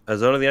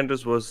 Zone of the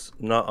Enders was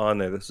not on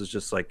there. This is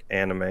just like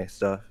anime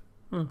stuff.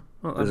 Well,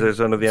 Is there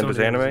Zone of the Enders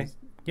anime?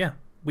 Yeah,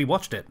 we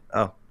watched it.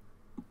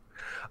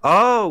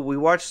 Oh, we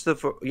watched the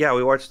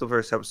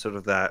first episode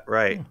of that.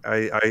 Right.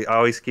 I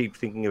always keep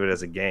thinking of it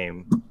as a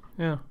game.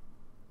 Yeah.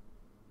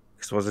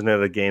 Because wasn't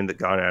it a game that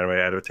got an anime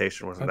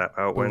adaptation? Wasn't that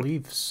how it I went?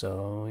 believe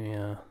so,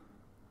 yeah. I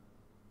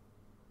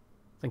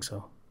think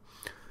so.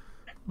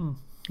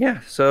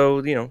 Yeah,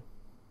 so, did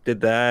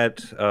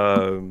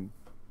that.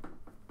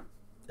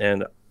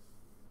 And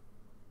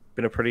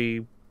been a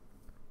pretty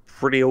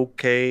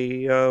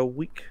okay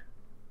week,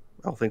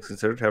 all things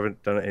considered.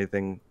 Haven't done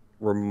anything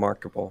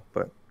remarkable,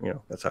 but,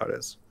 that's how it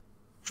is.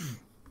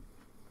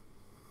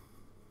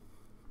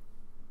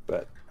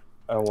 But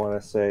I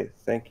want to say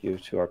thank you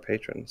to our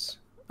patrons.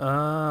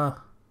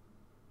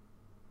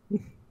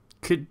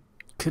 Could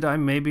I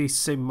maybe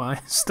say my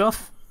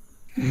stuff?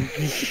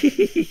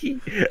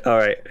 All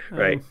right.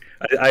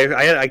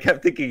 I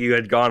kept thinking you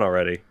had gone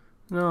already.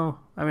 No,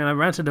 I mean I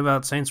ranted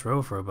about Saints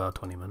Row for about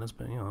 20 minutes,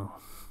 but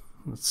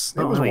it's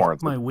not was really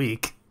warranted. my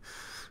week.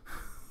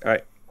 All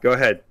right, go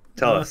ahead.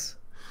 Tell us.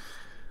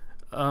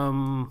 You're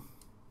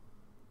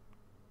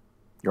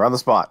on the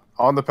spot,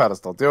 on the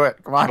pedestal. Do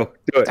it. Come on. Do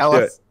it. Tell do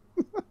us.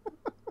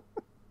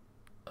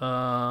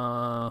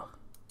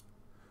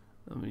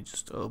 Let me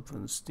just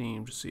open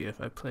Steam to see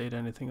if I played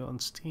anything on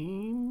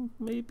Steam,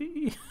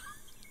 maybe.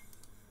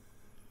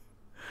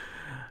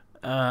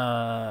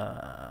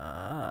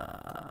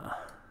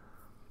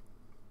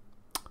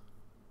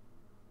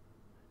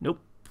 Nope.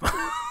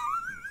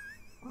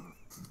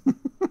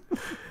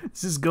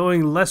 This is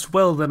going less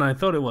well than I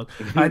thought it was.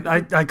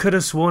 I could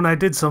have sworn I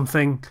did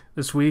something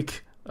this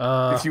week.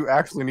 If you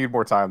actually need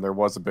more time, there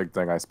was a big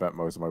thing I spent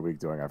most of my week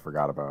doing I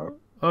forgot about.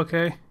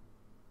 Okay.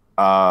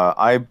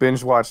 I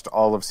binge watched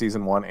all of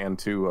season 1 and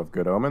 2 of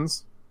Good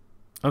Omens.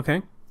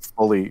 Okay.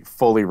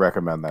 Fully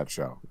recommend that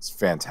show. It's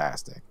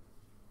fantastic.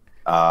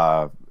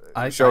 Show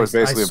is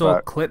basically I saw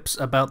about clips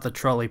about the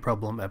trolley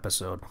problem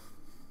episode.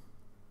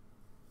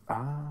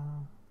 I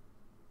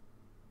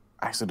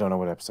actually don't know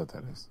what episode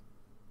that is.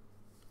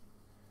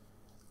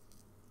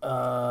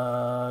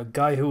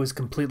 Guy who was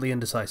completely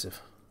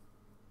indecisive.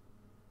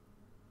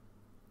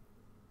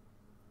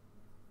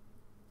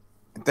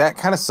 That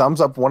kind of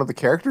sums up one of the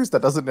characters.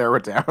 That doesn't narrow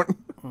it down.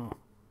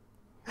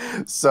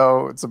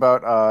 So it's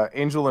about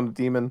Angel and a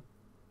demon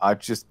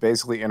just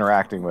basically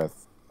interacting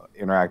with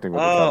each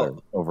other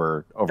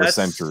over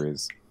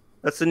centuries.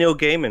 That's the Neil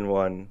Gaiman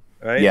one,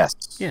 right? Yes.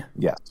 Yeah.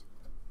 Yes.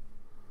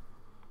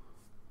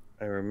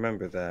 I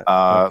remember that.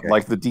 Okay.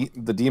 Like the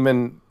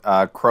demon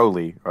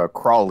Crawley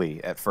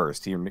at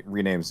first. He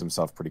renames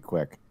himself pretty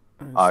quick.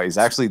 He's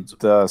actually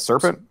the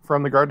serpent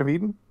from the Garden of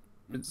Eden.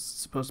 It's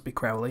supposed to be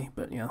Crowley,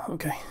 but yeah,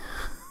 okay.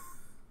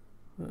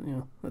 But,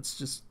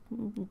 it's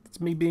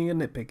me being a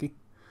nitpicky.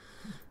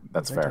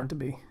 That's I fair. tend to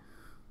be.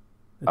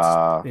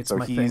 It's so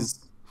my he's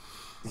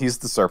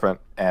the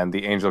serpent, and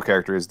the angel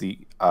character is the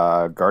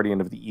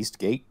guardian of the East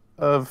Gate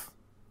of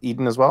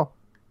Eden as well.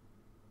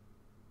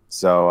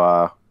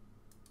 So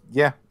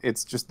yeah,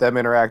 it's just them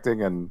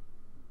interacting and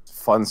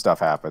fun stuff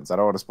happens. I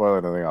don't want to spoil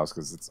anything else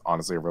because it's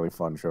honestly a really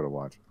fun show to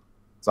watch.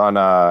 It's on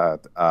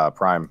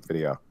Prime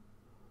Video.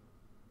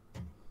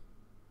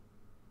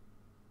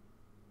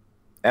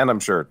 And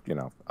I'm sure,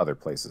 other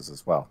places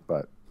as well.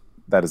 But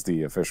that is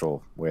the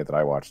official way that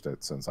I watched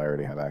it since I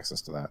already have access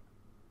to that.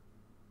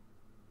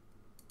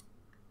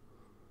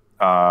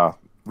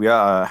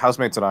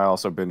 Housemates and I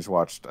also binge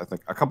watched, I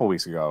think, a couple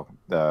weeks ago,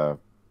 the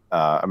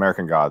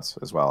American Gods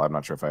as well. I'm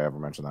not sure if I ever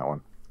mentioned that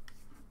one.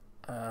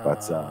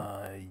 But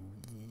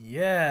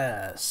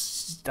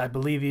Yes, I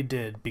believe you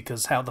did,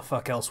 because how the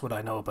fuck else would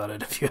I know about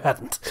it if you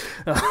hadn't?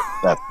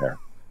 That's fair.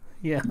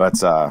 Yeah.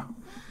 But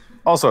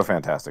also a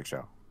fantastic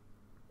show.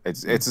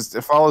 It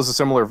follows a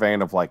similar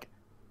vein of like,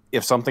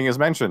 if something is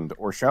mentioned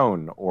or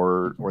shown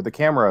or the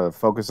camera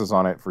focuses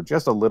on it for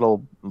just a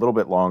little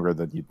bit longer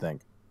than you'd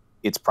think,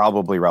 it's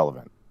probably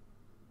relevant.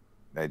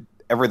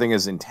 Everything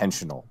is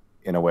intentional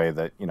in a way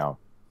that, you know,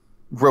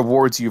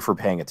 rewards you for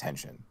paying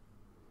attention.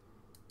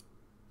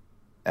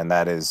 And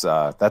that's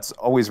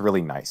always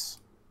really nice.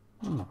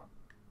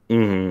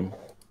 Mm-hmm.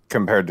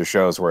 Compared to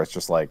shows where it's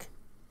just like,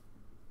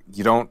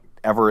 you don't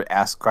ever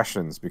ask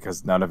questions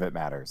because none of it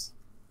matters.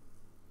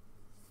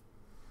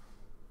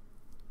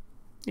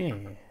 Yeah.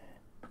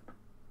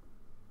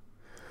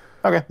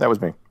 Okay, that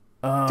was me.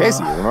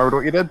 Casey, you remembered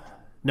what you did?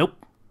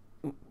 Nope.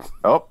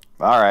 Oh,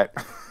 all right.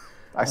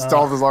 I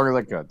stalled as long as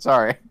I could.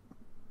 Sorry.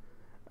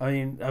 I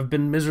mean, I've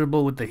been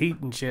miserable with the heat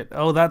and shit.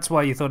 Oh, that's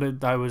why you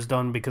thought I was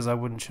done, because I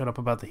wouldn't shut up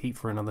about the heat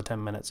for another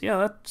 10 minutes. Yeah,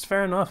 that's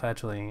fair enough,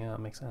 actually. Yeah, that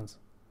makes sense.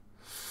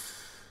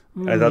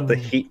 I thought the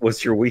heat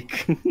was your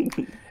week.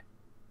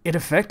 It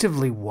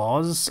effectively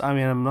was. I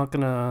mean, I'm not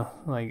gonna,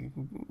 like,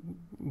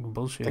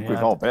 bullshit. I think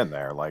we've all been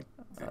there. Like,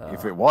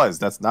 if it was,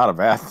 that's not a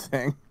bad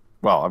thing.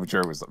 Well, I'm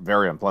sure it was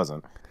very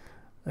unpleasant.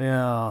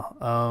 Yeah,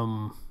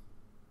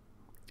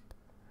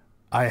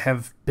 I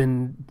have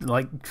been,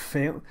 like,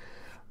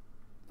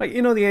 like,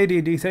 you know, the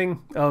ADD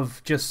thing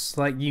of just,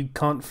 like, you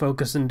can't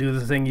focus and do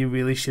the thing you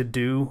really should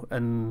do,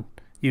 and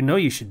you know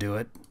you should do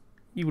it.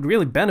 You would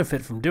really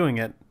benefit from doing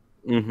it.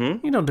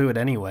 Mm-hmm. You don't do it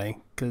anyway,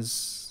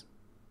 because...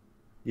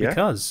 Yep.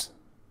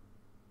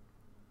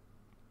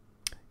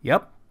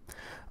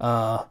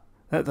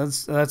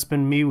 That's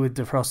been me with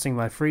defrosting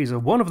my freezer.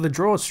 One of the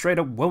drawers straight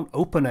up won't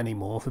open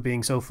anymore for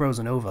being so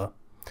frozen over.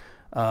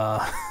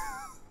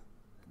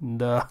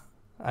 And I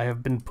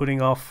have been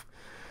putting off...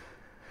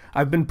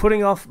 I've been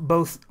putting off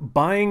both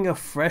buying a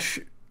fresh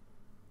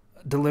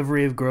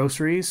delivery of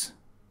groceries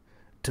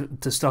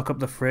to stock up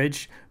the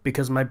fridge,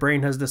 because my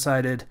brain has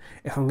decided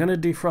if I'm going to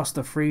defrost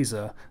the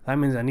freezer, that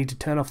means I need to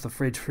turn off the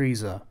fridge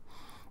freezer.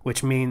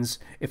 Which means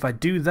if I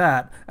do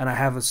that and I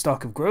have a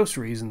stock of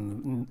groceries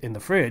in the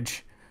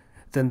fridge,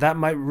 then that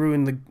might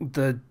ruin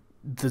the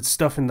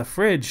stuff in the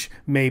fridge.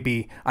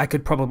 Maybe I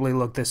could probably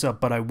look this up,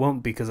 but I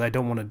won't because I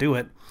don't want to do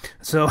it.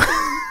 So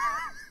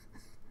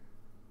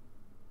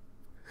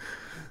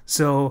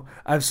so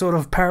I've sort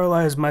of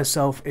paralyzed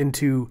myself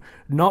into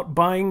not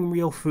buying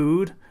real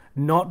food,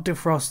 not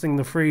defrosting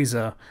the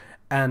freezer,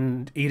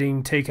 and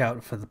eating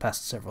takeout for the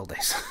past several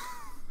days.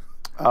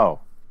 Oh.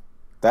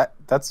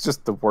 That's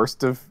just the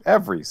worst of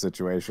every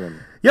situation.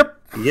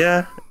 Yep.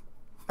 Yeah.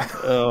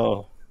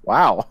 Oh.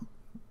 Wow.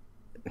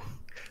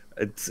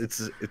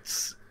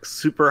 It's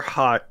super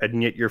hot,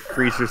 and yet your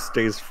freezer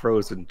stays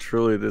frozen.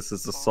 Truly, this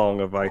is a song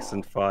of ice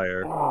and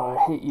fire. Oh,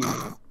 I hate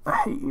you. I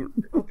hate you.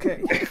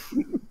 Okay.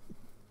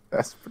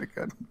 That's pretty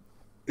good.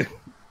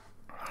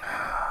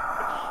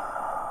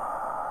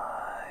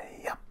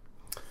 Yep.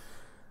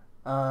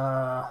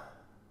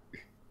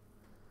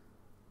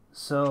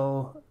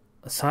 So,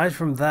 aside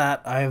from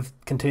that, I have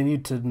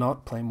continued to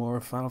not play more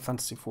of Final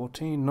Fantasy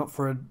XIV, not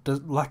for a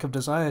lack of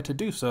desire to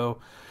do so,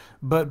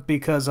 but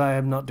because I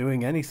am not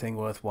doing anything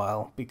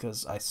worthwhile,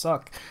 because I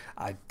suck.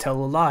 I tell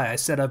a lie. I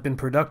said I've been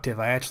productive.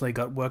 I actually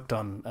got work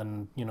done,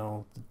 and, you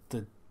know,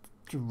 the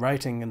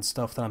writing and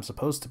stuff that I'm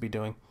supposed to be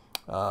doing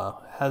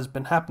has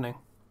been happening.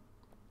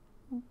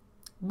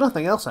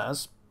 Nothing else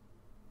has,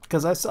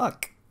 because I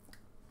suck.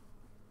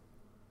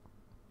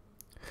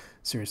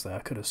 Seriously, I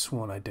could have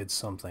sworn I did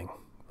something,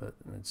 but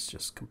it's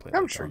just completely...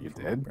 I'm sure you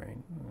did.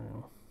 Brain.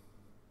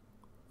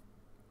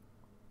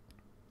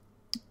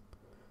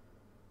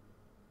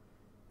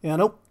 Yeah,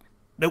 nope,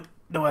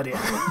 no idea.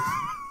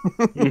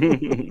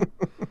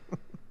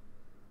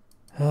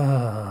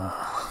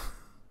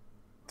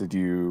 Did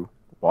you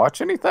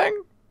watch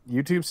anything?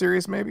 YouTube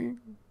series, maybe?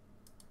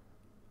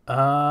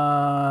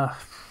 Not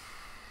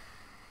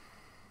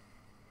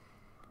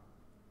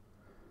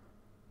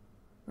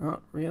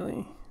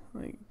really.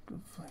 Like,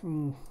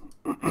 fucking...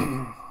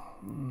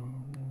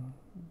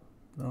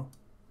 No.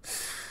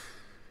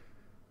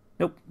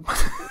 Nope.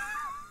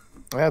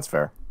 That's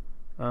fair.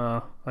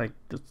 Like,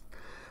 just,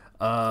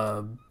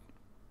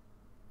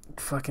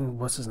 fucking,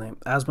 what's his name?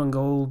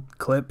 Asmongold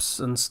clips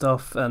and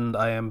stuff, and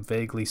I am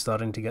vaguely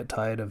starting to get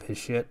tired of his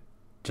shit,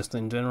 just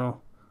in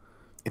general.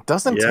 It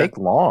doesn't take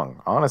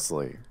long,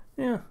 honestly.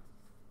 Yeah.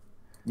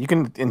 You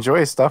can enjoy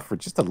his stuff for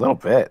just a little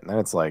bit, and then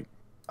it's like,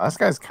 this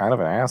guy's kind of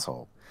an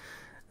asshole.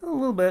 A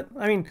little bit.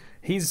 I mean,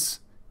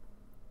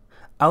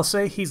 I'll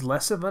say he's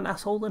less of an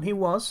asshole than he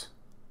was.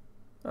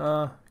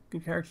 Good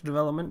character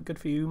development. Good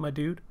for you, my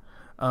dude.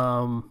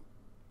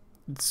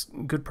 It's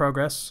good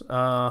progress.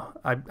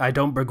 I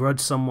don't begrudge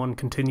someone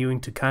continuing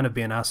to kind of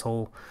be an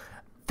asshole.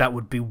 That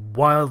would be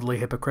wildly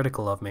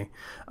hypocritical of me.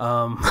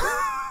 I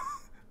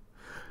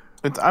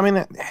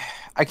mean,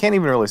 I can't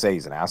even really say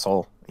he's an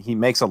asshole. He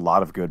makes a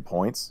lot of good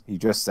points. He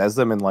just says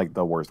them in, like,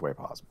 the worst way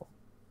possible.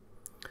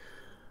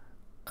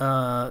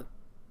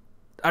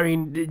 I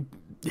mean,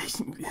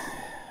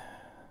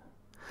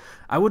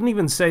 I wouldn't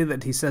even say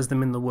that he says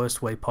them in the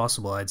worst way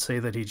possible. I'd say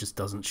that he just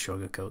doesn't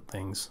sugarcoat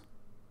things.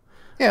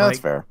 Yeah, that's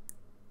fair.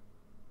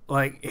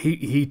 Like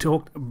he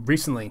talked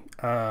recently.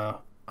 I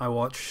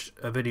watched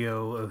a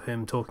video of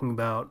him talking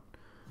about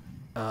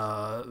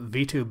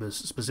VTubers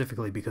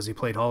specifically because he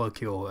played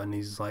HoloCure, and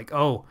he's like,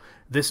 "Oh,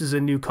 this is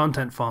a new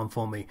content farm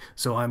for me,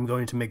 so I'm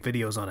going to make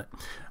videos on it."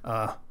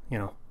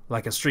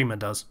 Like a streamer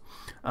does.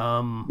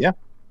 Yeah.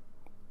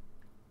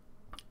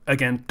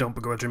 Again, don't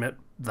begrudge him it.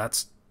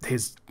 That's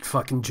his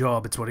fucking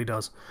job. It's what he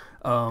does.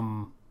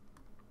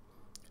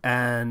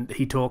 And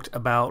he talked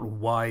about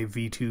why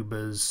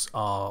VTubers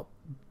are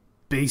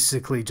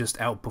basically just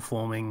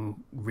outperforming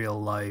real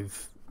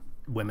live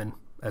women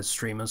as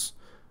streamers,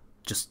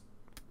 just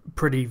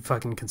pretty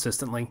fucking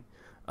consistently.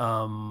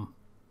 And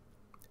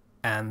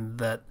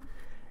that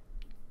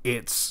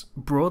it's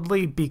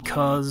broadly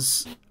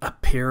because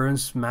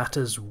appearance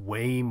matters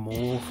way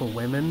more for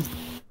women,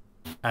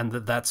 and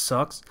that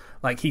sucks.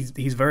 Like,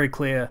 he's very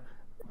clear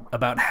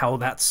about how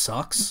that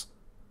sucks,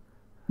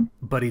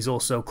 but he's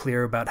also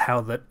clear about how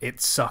that it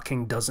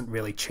sucking doesn't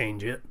really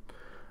change it.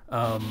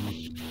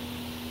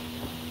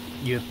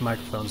 Your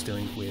microphone's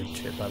doing weird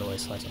shit, by the way,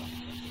 Slicer.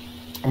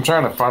 I'm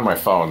trying to find my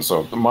phone,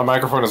 so my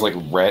microphone is like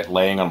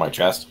laying on my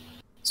chest,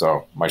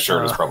 so my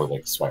shirt is probably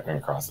like swiping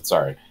across it.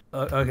 Sorry.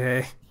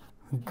 Okay,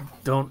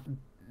 don't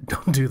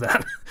do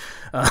that.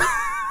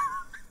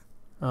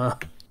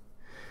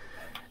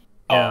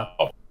 Yeah.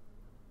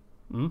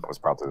 That was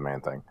probably the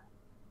main thing.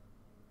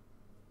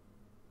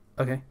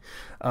 Okay.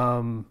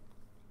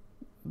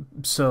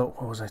 So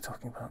what was I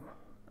talking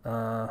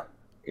about?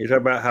 You're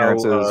talking about how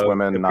Appearances,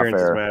 women, not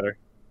appearances fair. matter.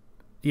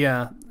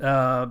 Yeah.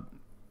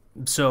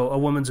 So a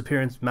woman's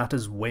appearance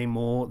matters way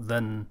more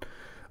than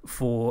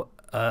for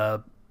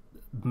a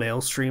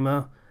male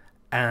streamer,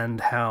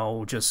 and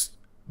how just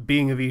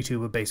being a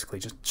VTuber basically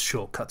just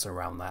shortcuts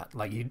around that.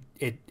 Like,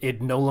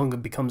 it no longer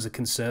becomes a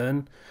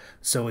concern,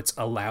 so it's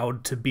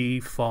allowed to be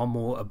far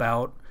more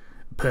about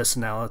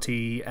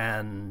personality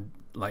and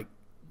like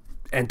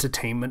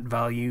entertainment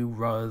value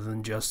rather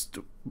than just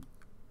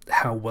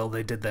how well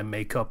they did their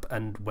makeup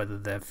and whether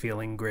they're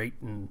feeling great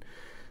and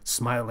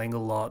smiling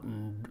a lot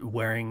and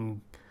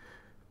wearing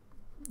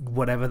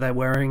whatever they're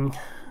wearing.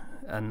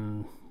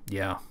 And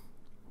yeah,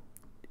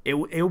 it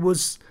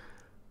was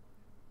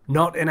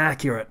not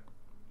inaccurate,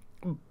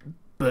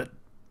 but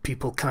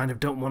people kind of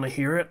don't want to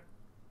hear it.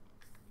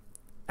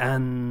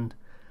 And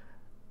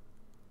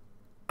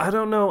I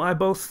don't know, I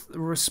both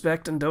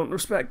respect and don't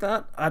respect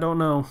that. I don't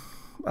know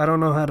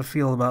how to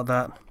feel about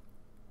that.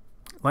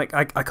 Like,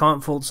 I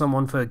can't fault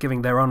someone for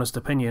giving their honest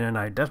opinion, and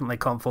I definitely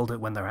can't fault it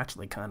when they're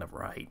actually kind of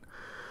right.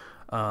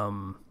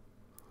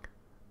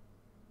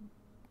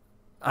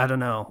 I don't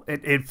know.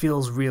 It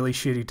feels really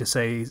shitty to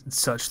say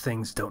such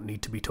things don't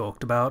need to be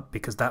talked about,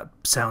 because that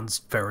sounds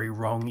very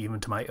wrong even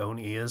to my own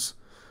ears.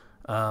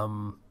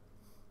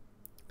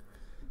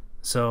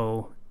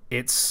 So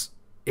it's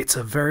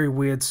a very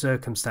weird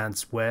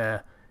circumstance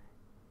where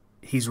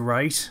he's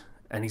right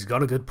and he's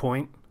got a good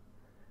point,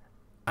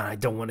 and I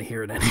don't want to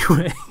hear it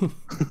anyway.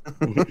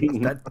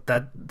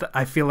 that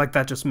I feel like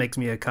that just makes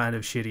me a kind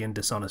of shitty and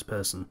dishonest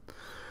person.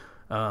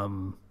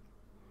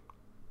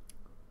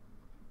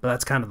 But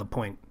that's kind of the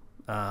point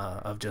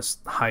of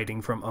just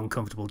hiding from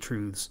uncomfortable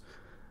truths,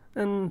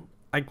 and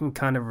I can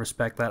kind of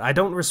respect that. I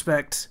don't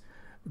respect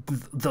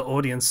the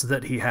audience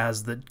that he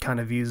has that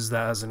kind of uses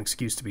that as an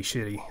excuse to be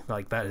shitty.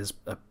 Like, that is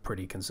a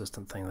pretty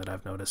consistent thing that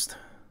I've noticed.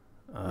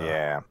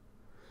 Yeah.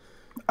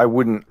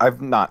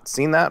 I've not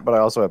seen that, but I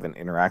also haven't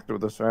interacted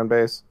with this fan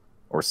base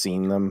or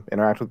seen them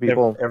interact with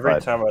people.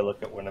 Every time I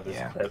look at one of his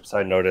clips,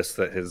 I notice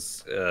that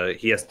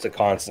he has to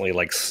constantly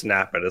like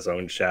snap at his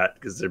own chat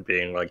because they're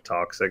being like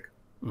toxic.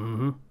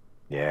 Mm-hmm.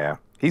 Yeah,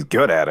 he's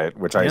good at it,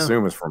 which I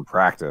assume is from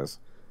practice.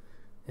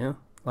 Yeah,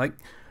 like,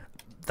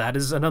 that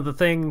is another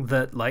thing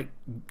that, like,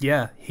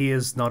 yeah, he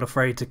is not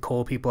afraid to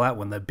call people out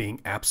when they're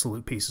being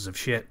absolute pieces of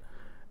shit,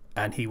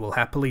 and he will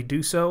happily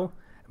do so,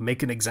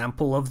 make an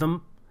example of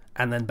them,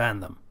 and then ban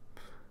them.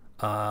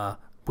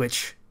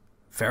 Which,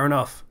 fair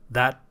enough.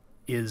 That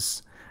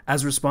is,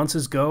 as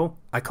responses go,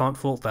 I can't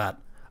fault that.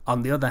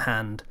 On the other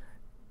hand,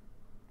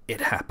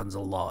 it happens a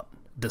lot,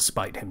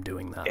 despite him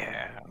doing that.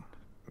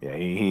 Yeah,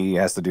 he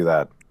has to do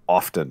that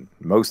often.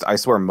 I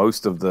swear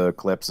most of the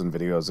clips and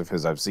videos of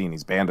his I've seen,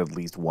 he's banned at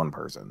least one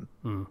person.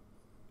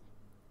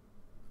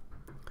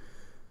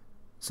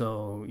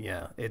 So,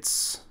 yeah,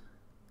 it's...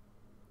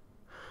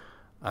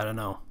 I don't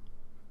know.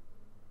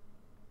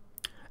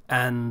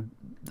 And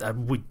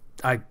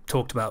I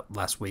talked about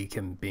last week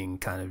him being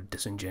kind of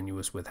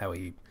disingenuous with how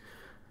he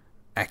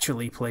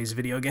actually plays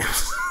video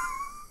games.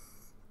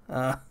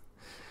 I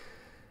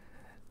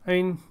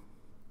mean,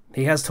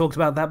 he has talked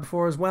about that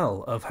before as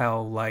well, of how,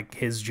 like,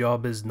 his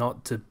job is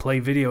not to play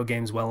video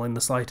games well in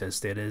the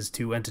slightest. It is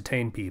to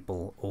entertain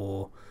people,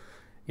 or,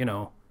 you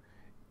know,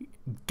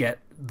 get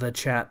the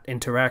chat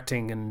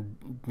interacting and,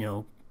 you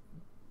know,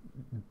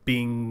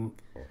 being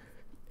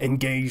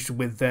engaged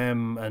with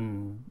them,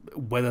 and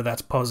whether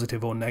that's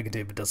positive or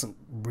negative doesn't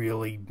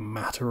really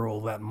matter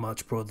all that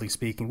much, broadly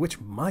speaking,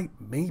 which might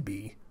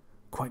maybe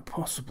quite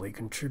possibly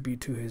contribute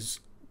to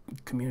his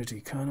community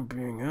kind of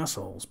being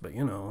assholes, but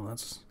you know,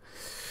 that's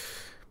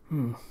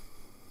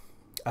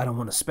I don't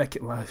want to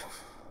speculate.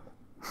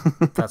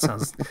 That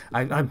sounds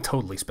I'm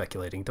totally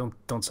speculating.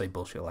 Don't say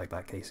bullshit like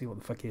that, Casey. What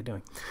the fuck are you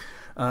doing?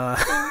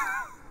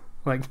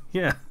 Like,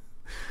 yeah.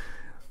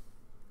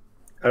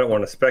 I don't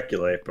want to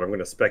speculate, but I'm going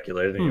to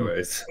speculate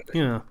anyways.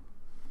 Yeah.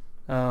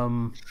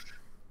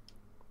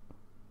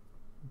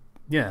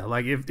 Yeah,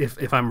 like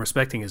if I'm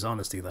respecting his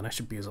honesty, then I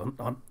should be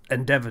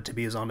endeavor to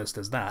be as honest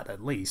as that,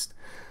 at least.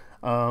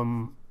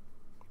 And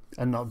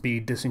not be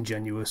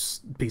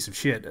disingenuous piece of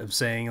shit of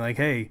saying like,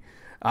 hey,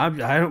 I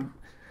don't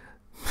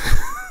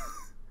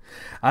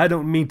I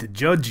don't mean to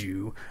judge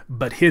you,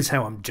 but here's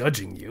how I'm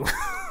judging you.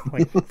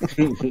 Like,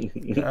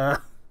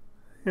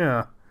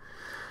 yeah.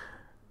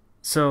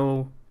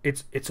 So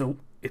it's a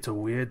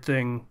weird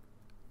thing,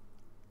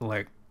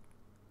 like,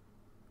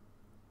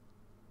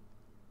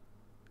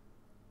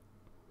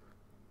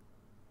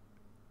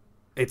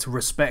 it's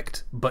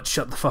respect but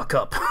shut the fuck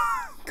up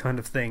kind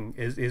of thing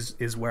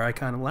is where I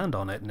kind of land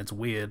on it, and it's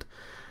weird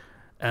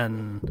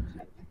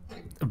and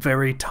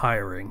very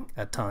tiring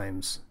at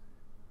times.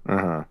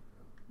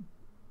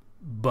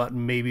 But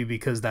maybe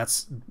because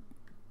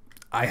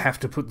I have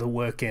to put the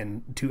work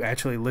in to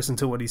actually listen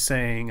to what he's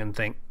saying and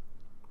think,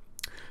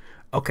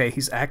 okay,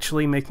 he's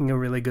actually making a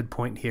really good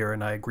point here,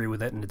 and I agree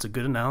with it, and it's a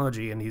good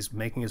analogy, and he's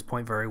making his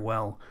point very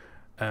well,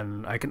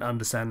 and I can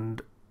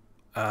understand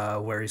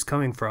where he's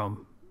coming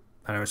from,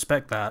 and I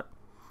respect that.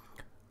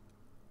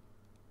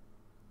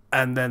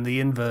 And then the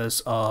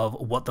inverse of,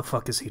 what the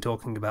fuck is he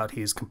talking about?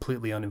 He is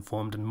completely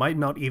uninformed and might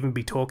not even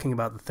be talking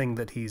about the thing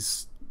that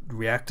he's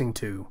reacting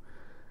to.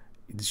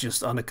 It's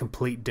just on a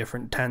complete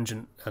different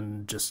tangent,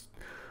 and just,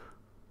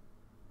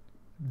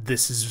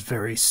 this is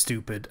very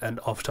stupid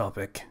and off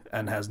topic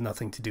and has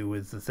nothing to do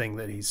with the thing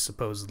that he's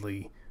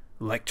supposedly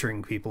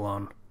lecturing people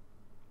on.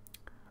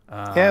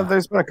 Yeah,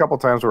 there's been a couple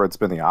times where it's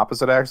been the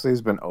opposite, actually.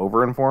 He's been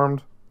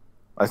over-informed.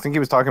 I think he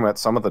was talking about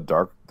some of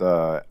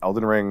the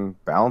Elden Ring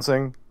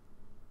balancing,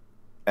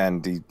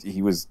 and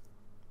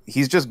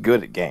he's just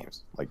good at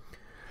games. Like,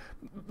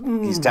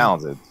 he's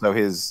talented. So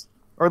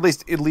or at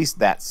least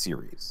that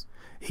series.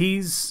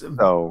 He's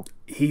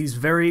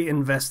very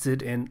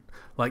invested in,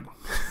 like,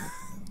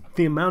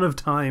 the amount of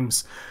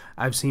times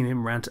I've seen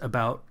him rant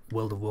about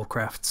World of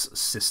Warcraft's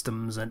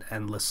systems and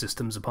endless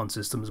systems upon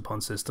systems upon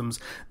systems.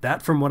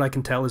 That, from what I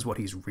can tell, is what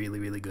he's really,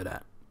 really good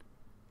at.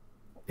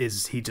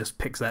 Is he just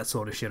picks that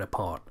sort of shit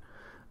apart.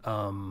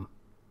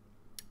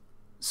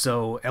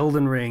 So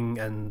Elden Ring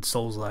and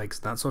Souls-likes,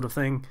 that sort of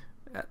thing,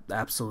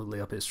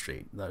 absolutely up his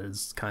street. That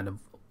is kind of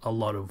a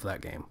lot of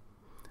that game.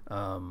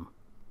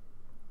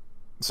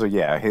 So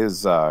yeah,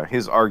 his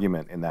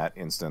argument in that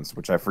instance,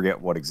 which I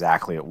forget what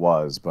exactly it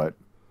was, but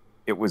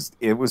it was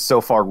so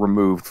far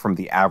removed from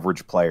the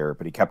average player,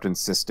 but he kept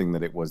insisting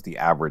that it was the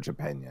average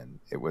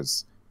opinion. It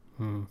was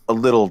a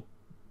little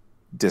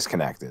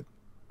disconnected.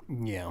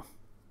 Yeah.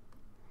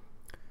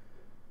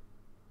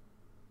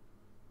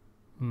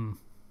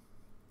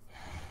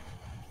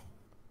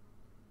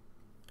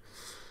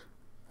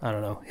 I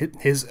don't know.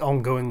 His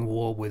ongoing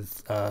war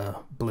with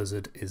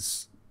Blizzard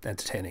is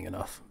entertaining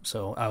enough,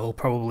 so I will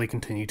probably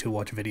continue to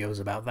watch videos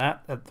about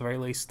that at the very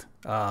least.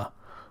 A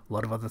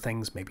lot of other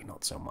things, maybe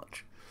not so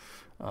much.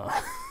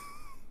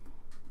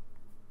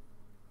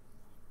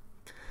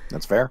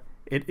 That's fair.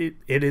 It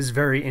is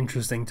very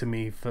interesting to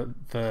me for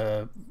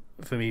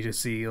me to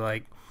see,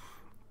 like,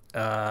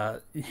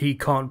 he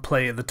can't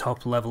play at the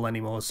top level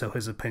anymore, so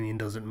his opinion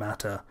doesn't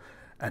matter.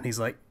 And he's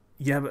like,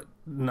 yeah, but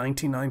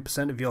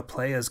 99% of your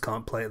players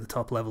can't play at the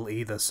top level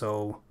either,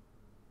 so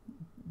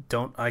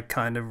don't I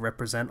kind of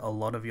represent a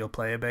lot of your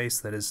player base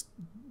that is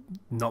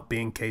not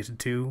being catered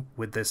to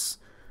with this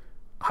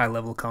high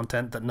level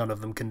content that none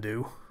of them can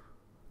do,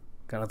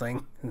 kind of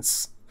thing?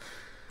 It's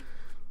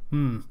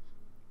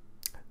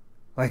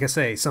like I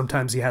say,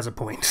 sometimes he has a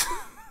point.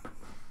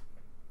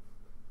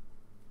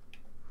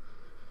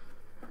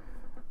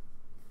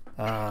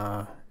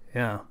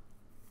 Yeah.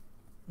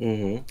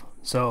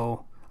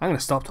 So I'm going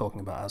to stop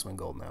talking about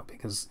Asmongold now,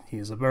 because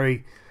he's a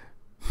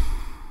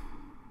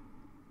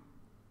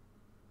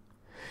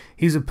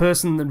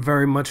person that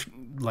very much,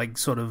 like,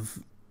 sort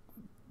of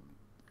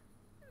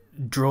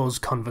draws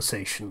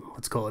conversation,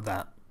 let's call it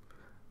that.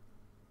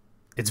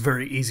 It's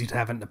very easy to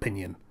have an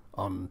opinion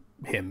on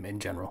him in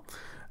general.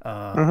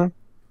 It's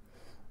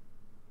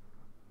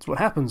what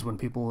happens when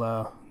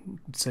people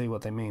say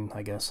what they mean,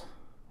 I guess,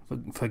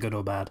 for good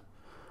or bad.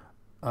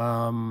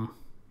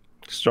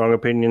 Strong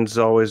opinions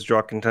always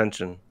draw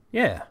contention.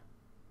 Yeah.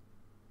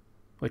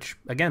 Which,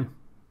 again,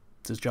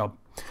 it's his job.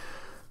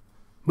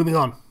 Moving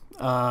on.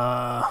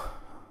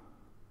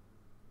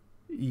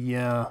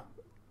 Yeah.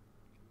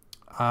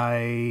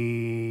 I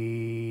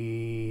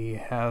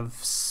have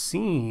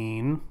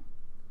seen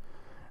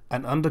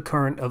an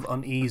undercurrent of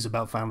unease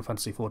about Final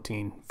Fantasy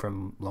XIV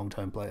from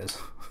long-term players.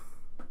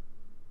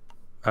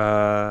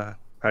 How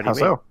do you How mean?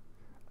 so?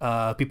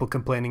 People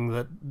complaining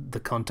that the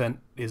content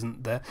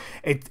isn't there.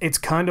 It's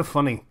kind of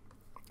funny,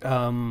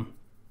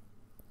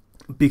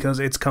 because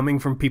it's coming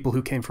from people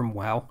who came from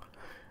WoW,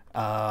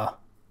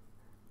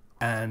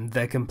 and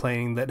they're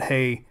complaining that,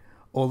 hey,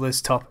 all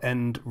this top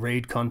end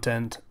raid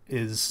content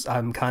is,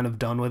 I'm kind of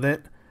done with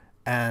it,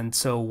 and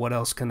so what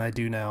else can I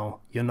do now?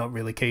 You're not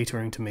really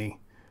catering to me.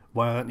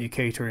 Why aren't you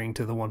catering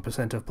to the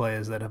 1% of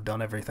players that have done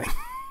everything?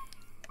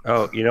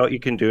 Oh, you know what you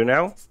can do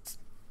now?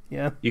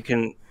 Yeah. You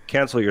can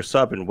cancel your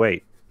sub and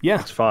wait. Yeah.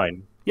 It's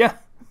fine. Yeah.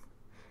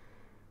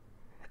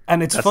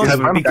 And it's That's funny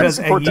Final because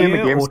Fantasy a 14 the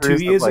year game or 2 series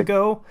that, years like-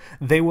 ago,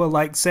 they were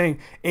like saying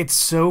it's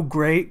so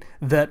great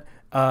that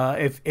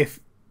if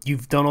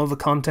you've done all the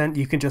content,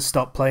 you can just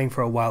stop playing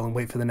for a while and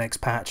wait for the next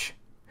patch.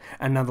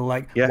 And now they're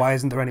like, Yeah. why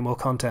isn't there any more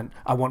content?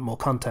 I want more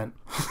content.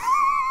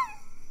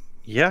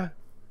 Yeah.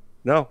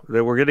 No,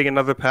 we're getting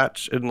another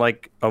patch in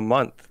like a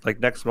month. Like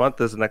next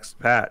month is the next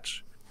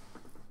patch.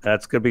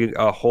 That's gonna be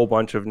a whole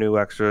bunch of new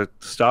extra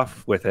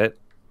stuff with it.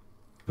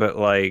 But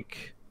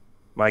like,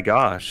 my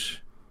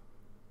gosh,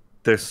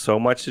 there's so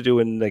much to do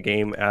in the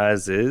game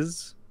as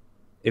is.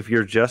 If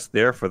you're just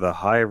there for the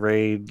high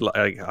raid,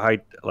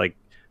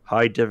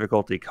 high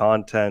difficulty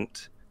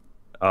content,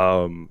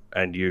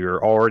 and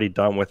you're already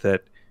done with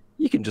it,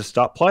 you can just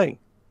stop playing.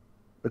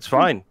 It's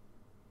fine.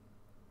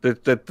 The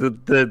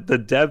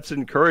devs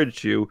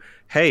encourage you.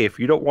 Hey, if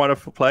you don't want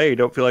to play, you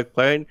don't feel like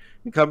playing,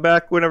 you come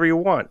back whenever you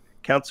want.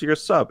 Cancel your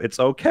sub. It's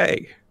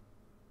okay.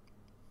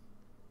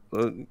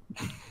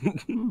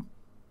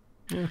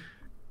 Yeah.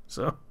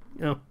 So,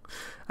 you know,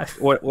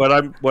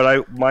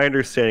 My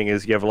understanding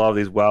is you have a lot of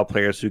these WoW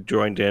players who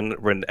joined in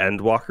when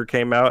Endwalker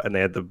came out and they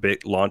had the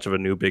big launch of a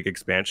new big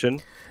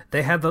expansion.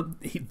 they had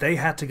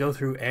to go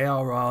through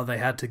ARR, they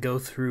had to go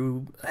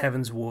through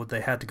Heaven's Ward,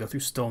 they had to go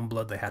through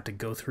Stormblood, they had to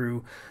go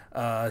through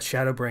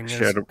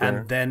Shadowbringers,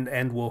 and then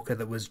Endwalker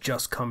that was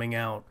just coming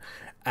out,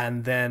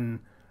 and then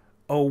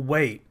oh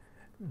wait,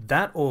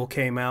 that all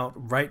came out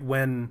right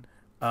when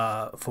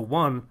for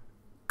one,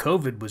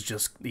 COVID was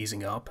just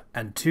easing up,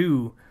 and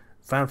two,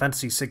 Final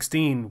Fantasy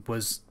 16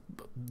 was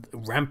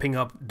ramping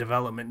up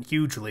development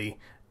hugely,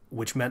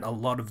 which meant a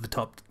lot of the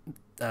top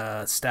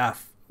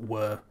staff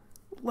were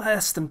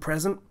less than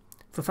present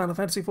for Final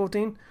Fantasy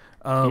 14.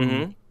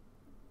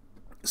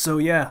 So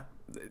yeah,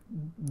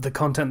 the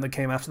content that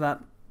came after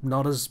that,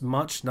 not as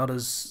much, not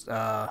as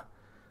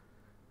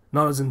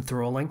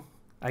enthralling,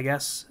 I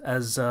guess,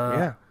 as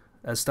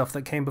stuff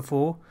that came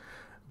before.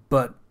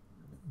 But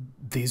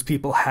these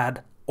people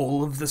had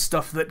all of the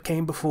stuff that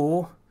came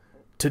before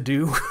to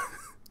do.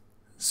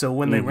 So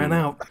when they ran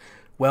out,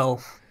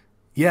 well,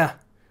 yeah,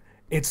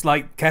 it's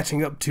like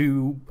catching up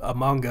to a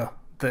manga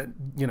that,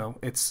 you know,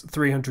 it's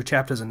 300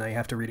 chapters and now you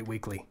have to read it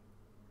weekly.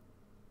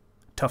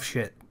 Tough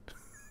shit.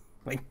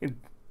 Like, it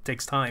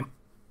takes time.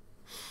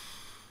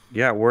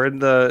 Yeah, we're in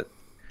the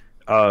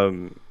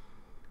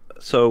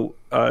so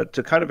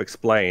to kind of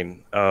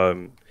explain,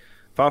 Final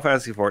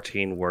Fantasy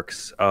 14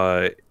 works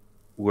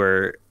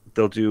where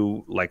they'll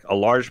do like a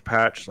large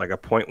patch, like a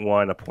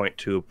 0.1, a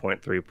 0.2, a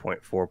 0.3,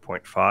 0.4,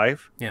 0.5.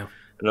 Yeah.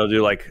 And they'll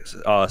do like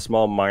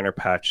small minor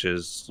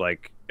patches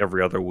like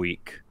every other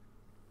week,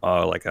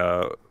 like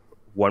a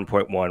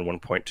 1.1,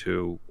 1.2,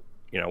 you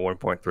know,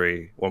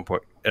 1.3, 1. Up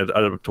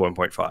to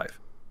 1.5.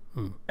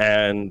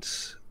 And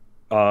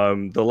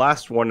the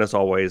last one is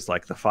always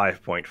like the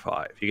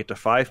 5.5. You get to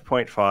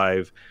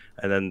 5.5,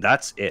 and then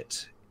that's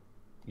it.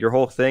 Your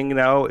whole thing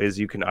now is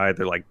you can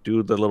either like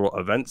do the little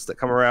events that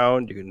come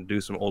around, you can do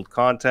some old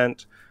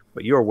content,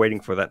 but you are waiting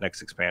for that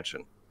next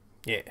expansion.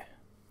 Yeah.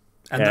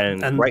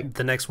 And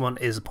the next one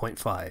is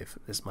 0.5,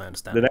 is my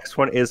understanding. The next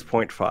one is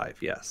 0.5,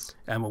 yes.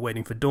 And we're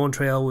waiting for Dawn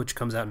Trail, which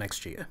comes out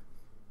next year.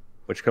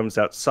 Which comes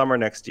out summer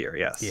next year,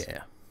 yes.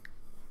 Yeah.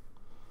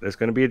 There's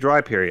going to be a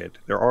dry period.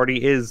 There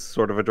already is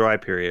sort of a dry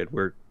period.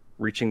 We're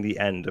reaching the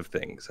end of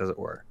things, as it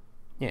were.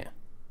 Yeah.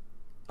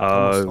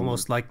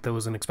 Almost like there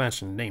was an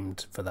expansion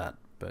named for that,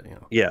 but you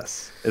know.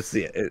 Yes, it's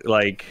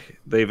like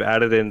they've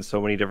added in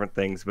so many different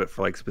things, but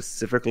for like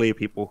specifically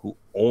people who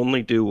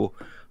only do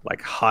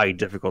like high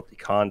difficulty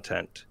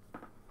content,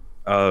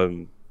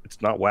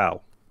 it's not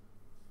WoW.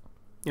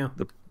 Yeah.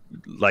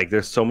 Like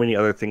there's so many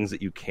other things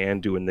that you can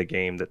do in the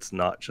game that's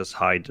not just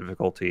high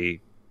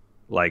difficulty,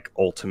 like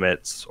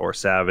ultimates or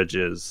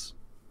savages,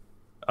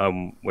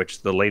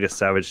 which the latest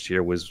savage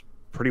tier was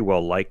pretty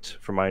well liked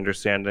from my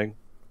understanding.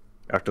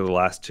 After the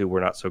last two were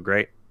not so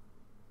great.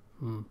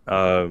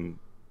 But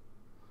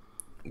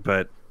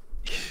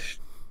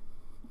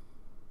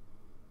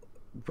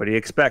what do you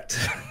expect?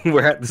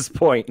 We're at this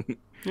point.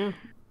 Yeah.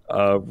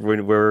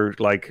 When we're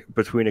like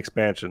between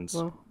expansions.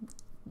 Well,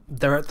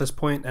 they're at this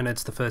point, and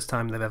it's the first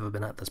time they've ever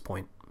been at this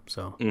point.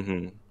 So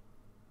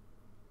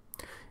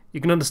you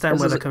can understand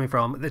where they're coming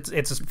from.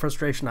 It's a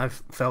frustration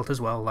I've felt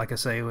as well. Like I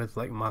say, with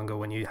like manga,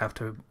 when you have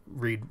to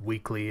read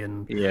weekly,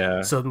 and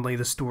suddenly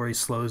the story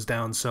slows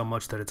down so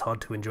much that it's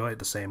hard to enjoy it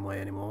the same way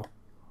anymore.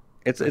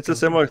 It's a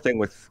similar thing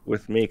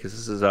with me, because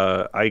this is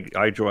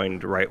I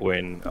joined right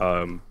when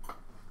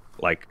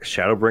like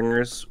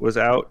Shadowbringers was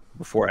out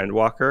before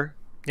Endwalker,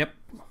 Yep.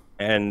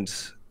 and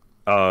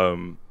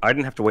I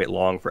didn't have to wait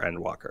long for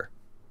Endwalker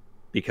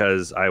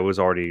because I was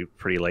already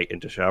pretty late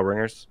into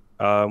Shadowbringers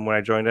when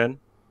I joined in.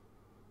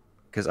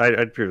 Because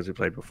I'd previously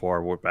played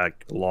before, went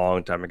back a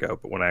long time ago,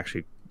 but when I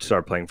actually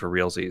started playing for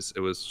realsies, it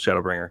was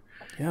Shadowbringer.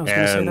 Yeah, I was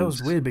gonna say that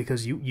was weird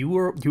because you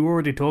were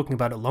already talking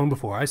about it long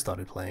before I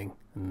started playing,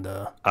 and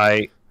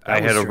I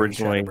that was had during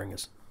originally,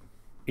 Shadowbringers.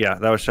 yeah,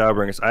 that was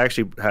Shadowbringers. I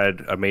actually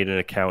had made an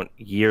account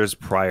years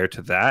prior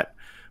to that,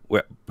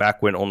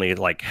 back when only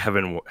like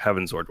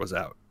Heavensward was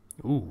out,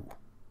 Ooh.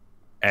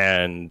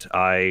 and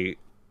I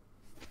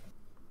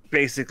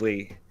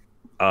basically,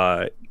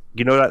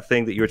 you know that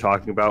thing that you were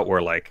talking about,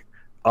 where like,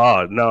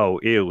 oh no,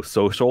 ew,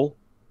 social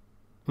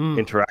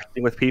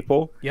interacting with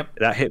people. Yep.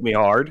 That hit me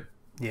hard.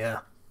 Yeah.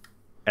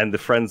 And the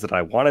friends that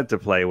I wanted to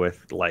play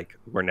with, like,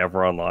 were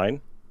never online.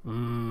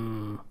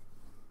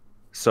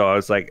 So I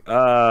was like,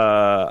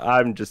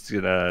 I'm just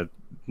gonna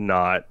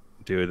not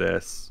do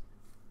this.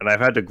 And I've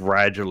had to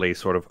gradually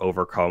sort of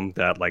overcome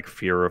that, like,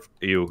 fear of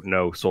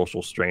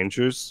social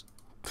strangers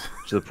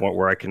to the point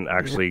where I can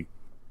actually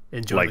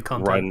Enjoy the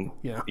content.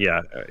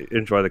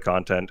 enjoy the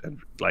content. And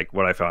like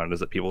what I found is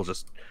that people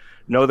just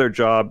know their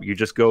job. You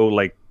just go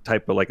like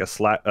type of like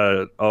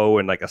a O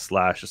and like a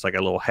slash, just like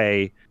a little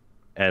hey,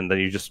 and then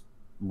you just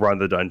run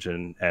the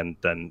dungeon, and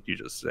then you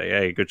just say,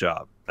 hey, good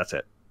job. That's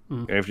it.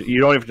 And if you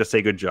don't even just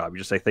say good job, you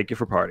just say thank you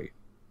for party,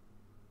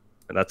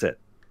 and that's it.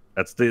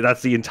 That's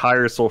the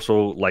entire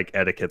social like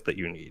etiquette that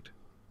you need.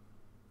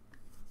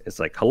 It's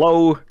like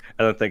hello, and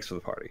then thanks for the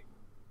party.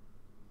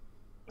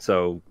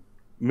 So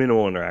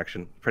minimal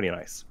interaction, pretty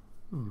nice.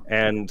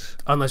 And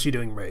unless you're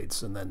doing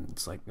raids, and then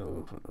it's like,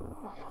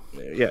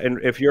 yeah.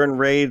 And if you're in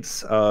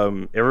raids,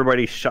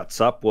 everybody shuts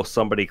up while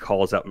somebody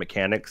calls out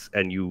mechanics,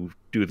 and you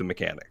do the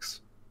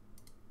mechanics.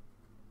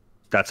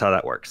 That's how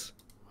that works.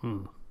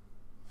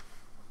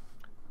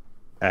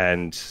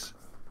 And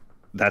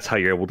that's how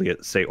you're able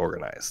to stay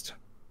organized.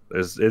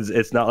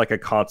 It's not like a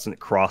constant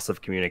cross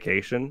of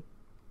communication.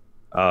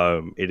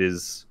 It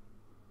is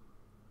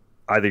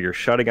either you're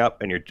shutting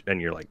up and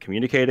you're like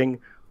communicating,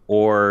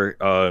 or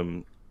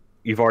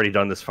you've already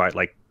done this fight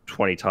like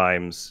 20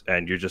 times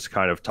and you're just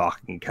kind of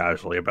talking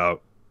casually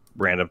about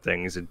random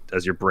things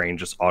as your brain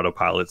just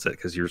autopilots it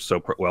because you're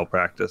so well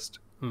practiced.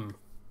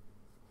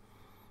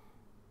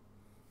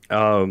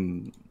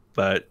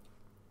 But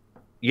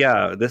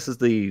yeah, this is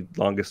the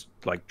longest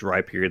like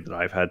dry period that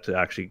I've had to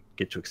actually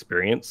get to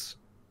experience.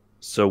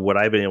 So what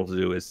I've been able to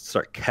do is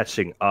start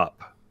catching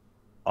up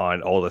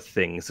on all the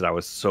things that I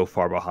was so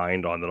far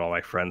behind on that all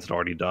my friends had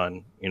already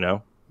done, you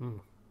know?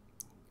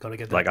 Gotta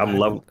get that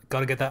Like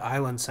gotta get that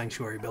island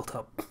sanctuary built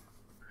up.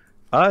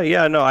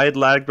 Yeah, no, I had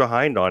lagged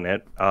behind on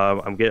it.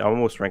 I'm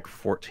almost rank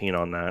 14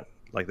 on that.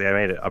 Like they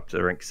made it up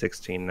to rank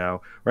 16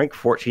 now. Rank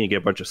 14 you get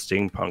a bunch of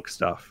steampunk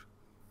stuff.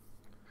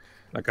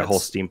 Like a whole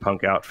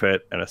steampunk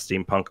outfit and a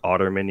steampunk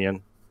otter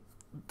minion.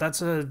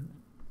 That's a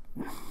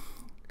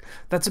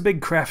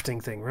big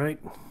crafting thing, right?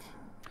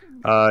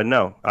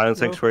 No, Island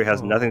Sanctuary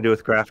has nothing to do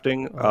with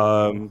crafting.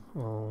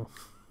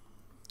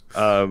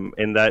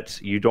 In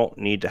that you don't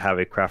need to have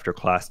a crafter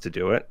class to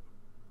do it,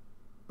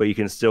 but you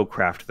can still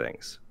craft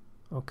things.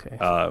 Okay.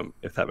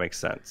 If that makes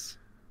sense.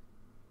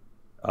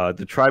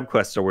 The tribe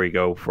quests are where you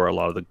go for a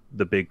lot of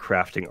the big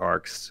crafting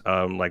arcs.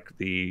 Like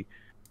the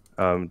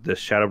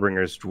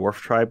Shadowbringers Dwarf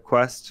Tribe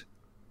quest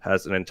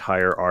has an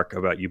entire arc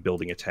about you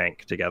building a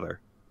tank together.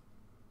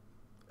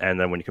 And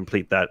then when you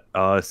complete that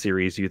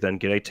series, you then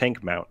get a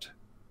tank mount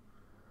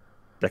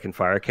that can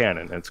fire a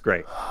cannon, and it's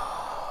great.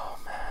 Oh,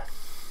 man.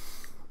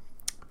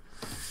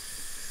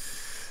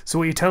 So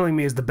what you're telling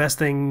me is the best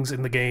things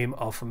in the game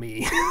are for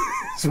me.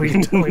 That's what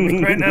you're telling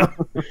me right now.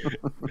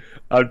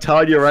 I'm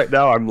telling you right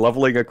now, I'm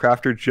leveling a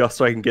crafter just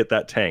so I can get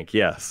that tank,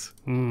 yes.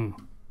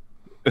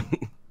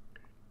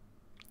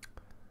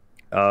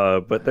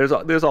 But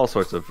there's all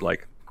sorts of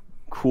like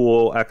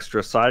cool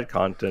extra side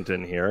content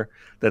in here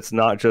that's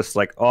not just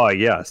like, oh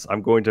yes,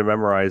 I'm going to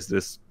memorize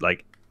this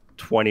like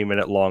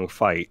 20-minute long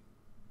fight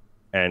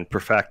and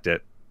perfect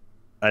it,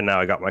 and now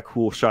I got my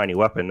cool shiny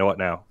weapon. Know what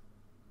now?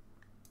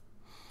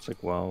 It's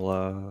like,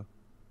 well,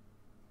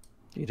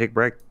 you take a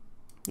break,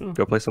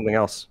 go play something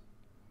else.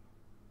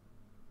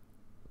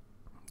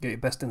 Get your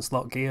best in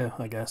slot gear,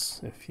 I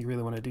guess, if you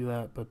really want to do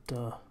that. But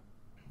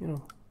you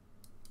know,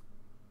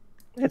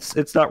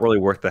 it's not really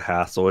worth the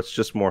hassle. It's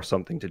just more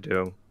something to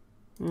do.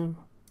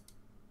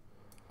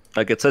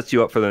 Like it sets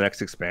you up for the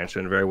next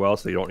expansion very well,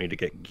 so you don't need to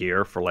get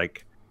gear for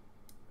like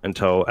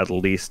until at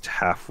least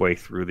halfway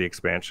through the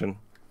expansion.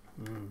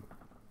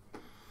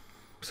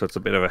 So it's a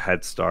bit of a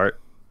head start.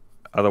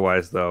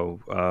 Otherwise,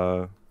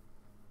 though,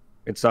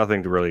 it's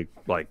nothing to really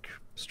like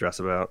stress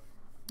about.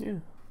 Yeah.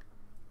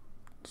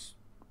 Just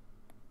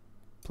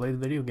play the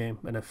video game,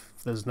 and if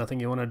there's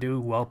nothing you want to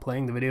do while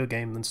playing the video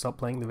game, then stop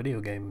playing the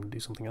video game and do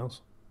something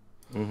else.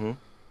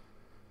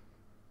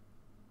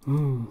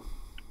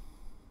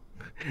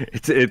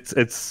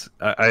 It's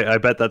I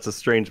bet that's a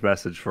strange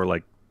message for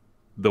like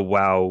the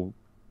WoW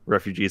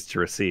refugees to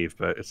receive,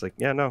 but it's like,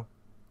 yeah, no,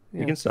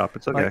 Yeah. You can stop.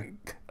 It's okay.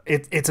 Like,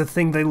 it's a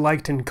thing they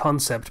liked in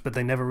concept, but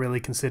they never really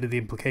considered the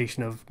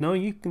implication of, no,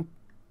 you can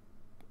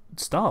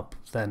stop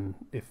then.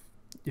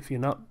 If you're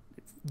not,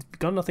 if you've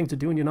got nothing to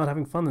do and you're not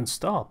having fun, then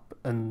stop.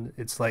 And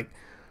it's like,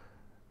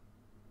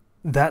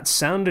 that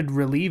sounded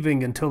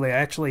relieving until they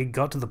actually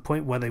got to the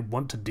point where they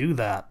want to do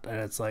that. And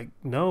it's like,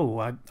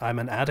 no, I'm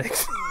an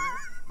addict.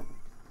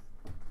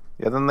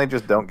 Yeah, then they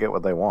just don't get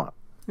what they want.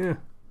 Yeah.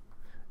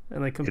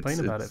 And they complain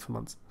about it for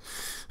months.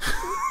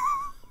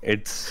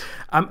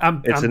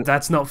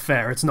 That's not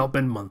fair. It's not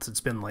been months.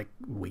 It's been like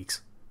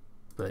weeks.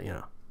 But, you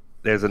know.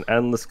 There's an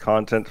endless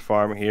content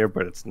farm here,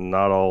 but it's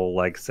not all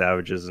like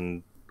Savages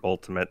and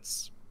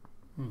Ultimates.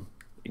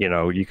 You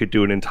know, you could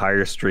do an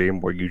entire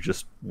stream where you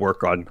just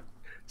work on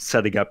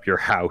setting up your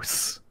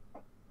house.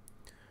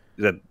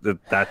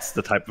 That's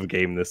the type of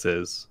game this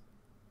is.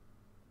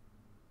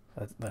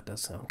 That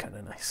does sound kind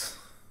of nice.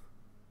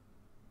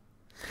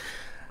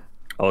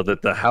 Oh,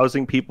 the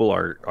housing people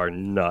are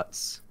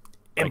nuts.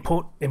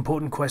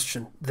 Important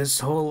question. This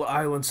whole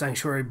island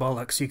sanctuary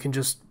bollocks, you can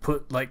just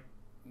put like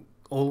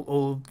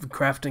all the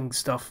crafting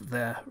stuff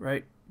there,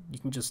 right? You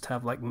can just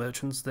have like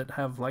merchants that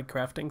have like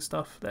crafting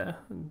stuff there,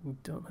 and you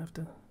don't have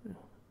to.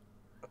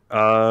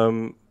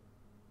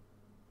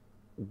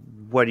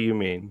 What do you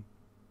mean?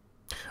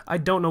 I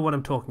don't know what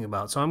I'm talking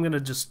about, so I'm gonna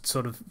just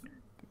sort of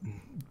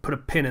put a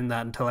pin in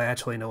that until I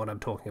actually know what I'm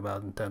talking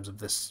about in terms of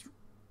this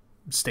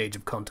stage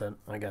of content,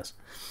 I guess.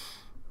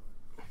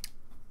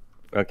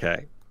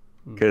 Okay.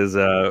 Because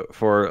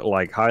for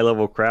like high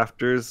level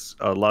crafters,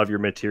 a lot of your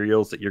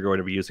materials that you're going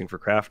to be using for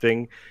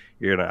crafting,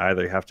 you're going to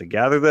either have to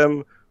gather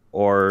them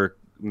or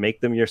make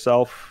them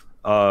yourself,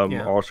 or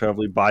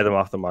alternatively buy them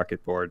off the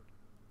market board.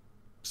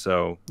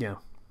 So yeah,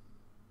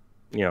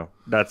 you know,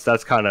 that's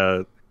kind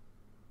of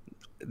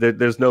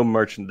there's no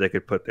merchant they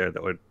could put there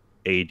that would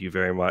aid you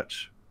very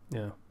much.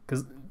 Yeah,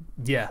 because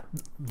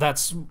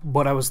that's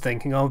what I was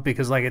thinking of,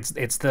 because like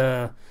it's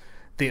the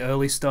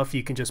early stuff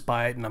you can just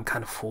buy it, and I'm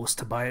kind of forced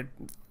to buy it,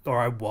 or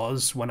I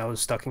was when I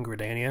was stuck in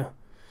Gridania,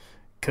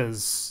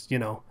 because you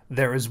know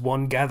there is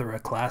one gatherer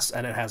class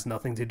and it has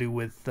nothing to do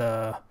with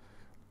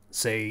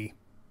say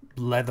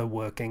leather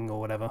working or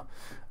whatever.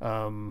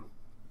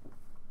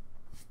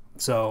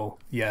 So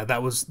yeah,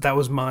 that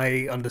was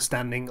my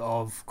understanding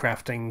of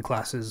crafting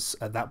classes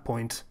at that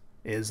point,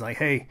 is like,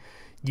 hey,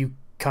 you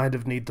kind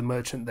of need the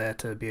merchant there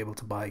to be able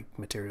to buy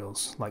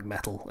materials like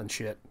metal and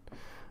shit.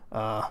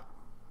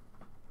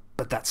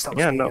 But that stops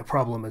being a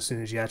problem as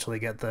soon as you actually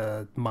get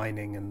the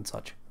mining and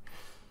such.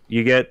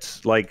 You get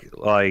like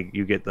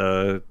you get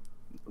the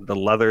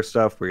leather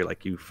stuff where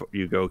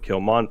you go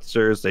kill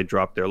monsters, they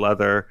drop their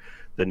leather,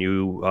 then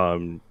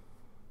you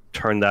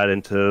turn that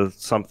into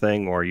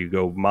something, or you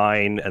go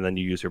mine and then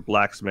you use your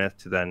blacksmith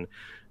to then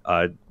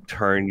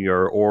turn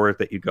your ore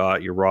that you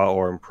got, your raw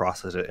ore, and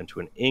process it into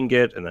an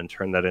ingot, and then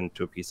turn that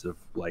into a piece of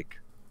like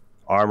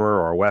armor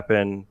or a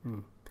weapon.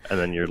 And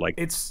then you're like,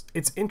 it's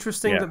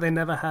interesting that they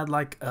never had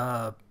like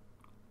a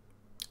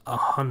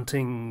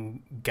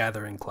hunting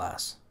gathering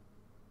class.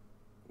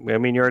 I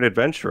mean, you're an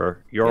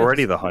adventurer. You're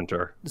already the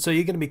hunter. So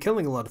you're going to be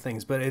killing a lot of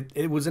things, but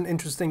it was an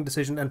interesting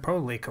decision, and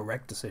probably a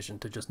correct decision,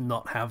 to just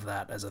not have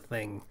that as a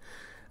thing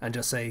and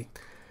just say,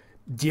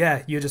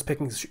 yeah, you're just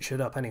picking shit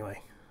up anyway.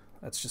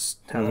 That's just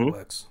how that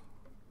works.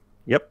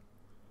 Yep.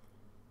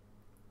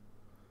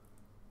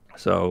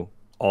 So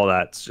all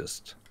that's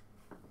just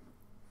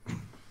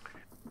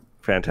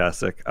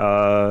fantastic.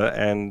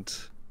 And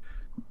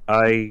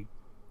I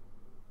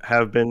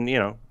have been,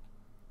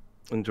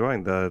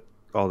 enjoying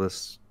all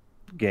this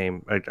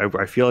game.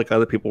 I feel like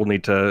other people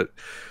need to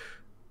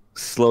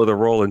slow the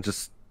roll and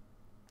just,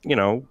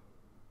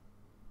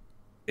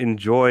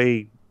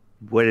 enjoy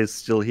what is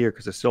still here,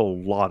 because there's still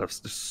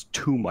there's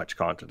too much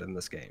content in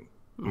this game.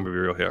 I'm gonna be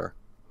real here.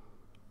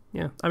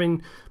 Yeah, I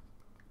mean,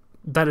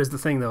 that is the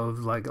thing though, of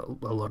like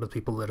a lot of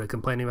people that are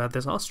complaining about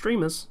this are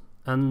streamers,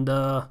 and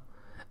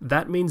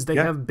that means they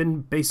have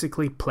been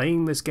basically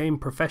playing this game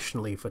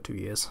professionally for 2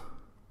 years.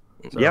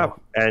 So, yeah,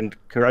 and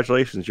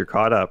congratulations, you're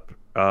caught up.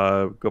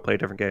 Go play a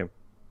different game,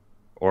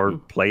 or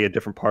play a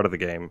different part of the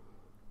game.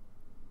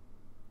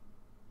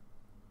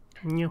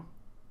 Yeah.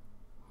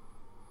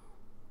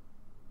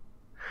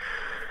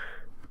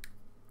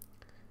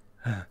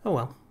 Oh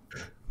well.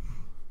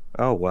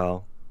 Oh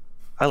well.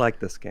 I like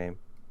this game.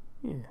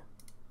 Yeah.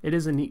 It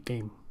is a neat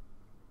game.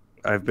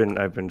 I've been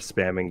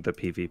spamming the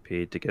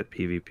PvP to get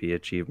PvP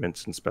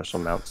achievements and special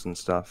mounts and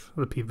stuff.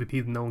 The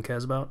PvP that no one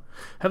cares about.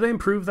 Have they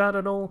improved that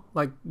at all?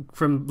 Like,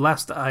 from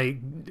last I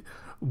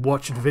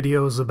watched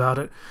videos about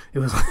it, it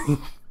was like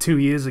 2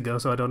 years ago,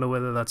 so I don't know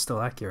whether that's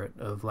still accurate,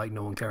 of like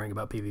no one caring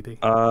about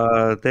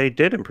PvP. They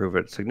did improve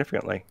it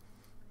significantly.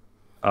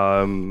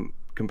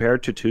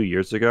 Compared to 2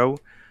 years ago,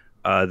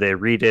 they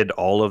redid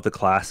all of the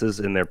classes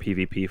in their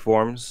PvP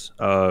forms,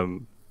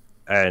 and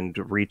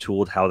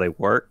retooled how they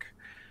work.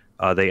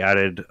 They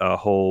added a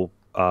whole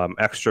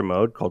extra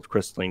mode called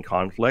Crystalline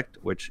Conflict,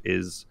 which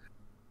is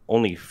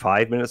only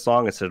 5 minutes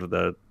long instead of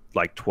the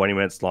 20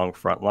 minutes long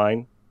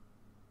frontline.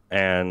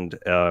 and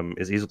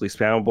is easily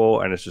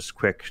spammable, and it's just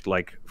quick,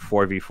 like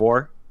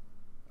 4v4.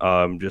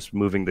 Just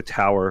moving the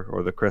tower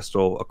or the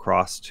crystal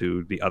across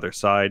to the other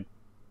side.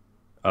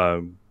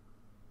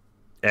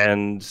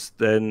 And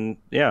then,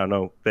 yeah,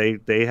 no,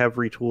 they have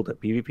retooled it.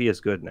 PvP is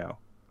good now.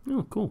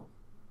 Oh, cool.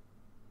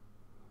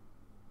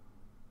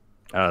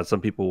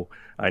 Some people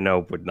I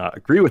know would not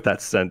agree with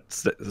that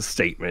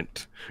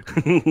statement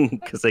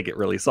because they get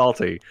really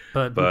salty.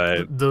 But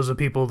But those are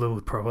people that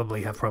would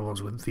probably have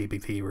problems with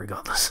PvP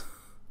regardless.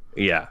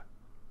 yeah,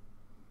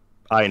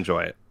 I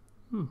enjoy it.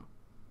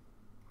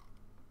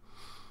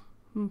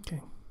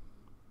 Okay.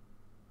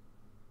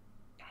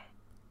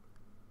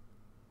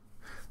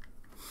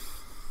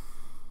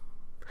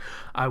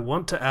 I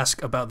want to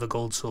ask about the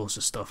gold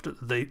sources stuff.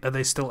 Are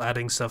they still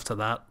adding stuff to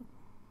that?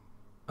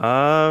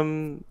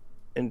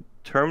 In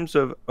terms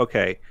of,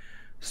 okay,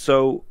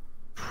 so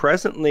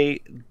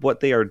presently what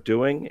they are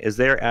doing is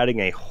they're adding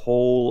a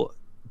whole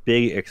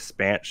big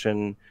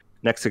expansion,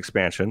 next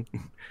expansion,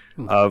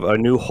 of a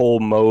new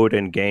whole mode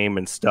and game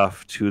and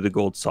stuff to the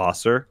gold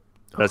saucer.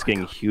 That's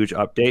getting huge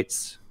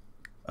updates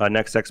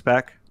next X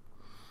pack.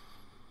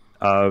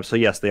 So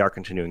yes, they are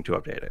continuing to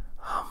update it.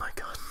 Oh my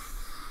god.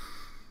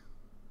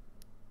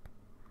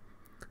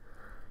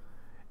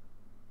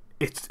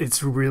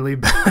 It's really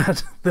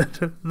bad.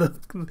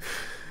 The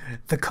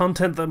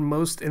content that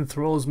most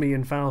enthralls me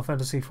in Final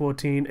Fantasy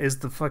XIV is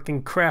the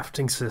fucking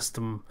crafting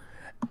system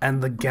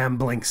and the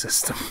gambling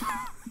system.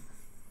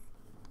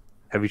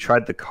 Have you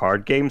tried the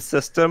card game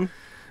system?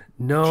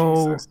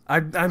 No,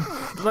 I'm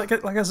like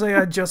I say,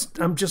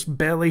 I'm just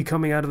barely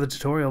coming out of the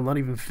tutorial, not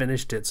even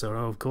finished it, so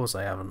no, of course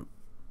I haven't.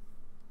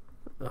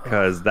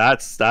 Because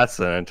that's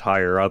an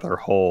entire other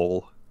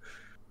whole.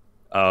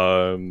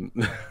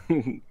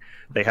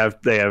 They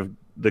have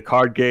the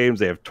card games,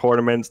 they have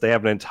tournaments, they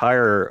have an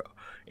entire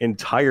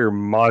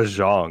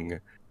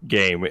mahjong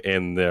game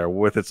in there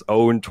with its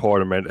own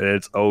tournament and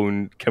its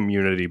own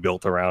community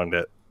built around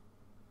it.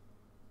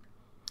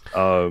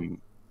 Do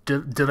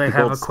they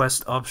have a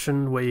quest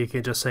option where you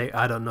can just say,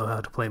 I don't know how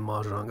to play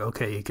mahjong?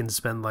 Okay, you can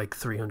spend like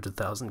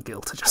 300,000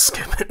 gil to just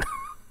skip it.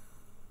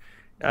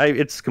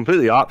 It's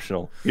completely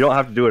optional. You don't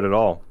have to do it at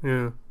all.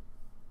 Yeah.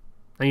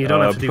 And you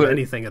don't have to do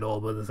anything at all,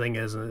 but the thing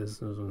is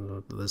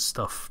there's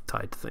stuff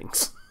tied to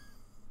things.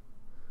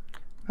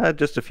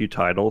 Just a few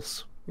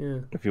titles.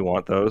 Yeah. If you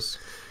want those.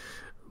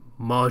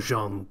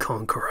 Mahjong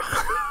Conqueror.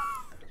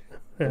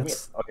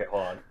 Okay,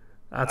 hold on.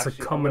 That's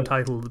actually a common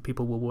title that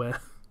people will wear.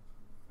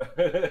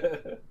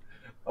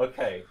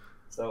 Okay,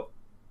 so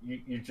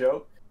you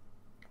joke,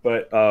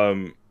 but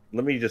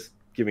let me just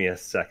give me a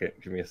second.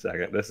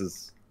 This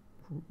is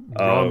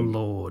Ron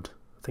Lord.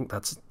 I think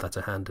that's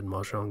a hand in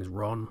mahjong is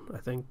Ron, I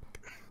think.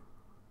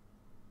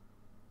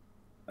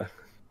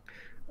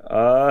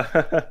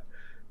 Let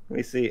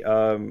me see.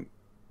 Okay,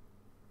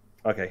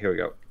 here we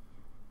go.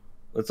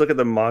 Let's look at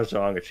the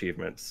mahjong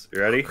achievements.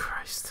 You ready? Oh,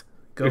 Christ,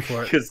 go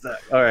for it.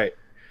 All right.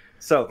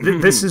 So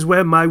this is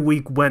where my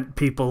week went,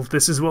 people.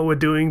 This is what we're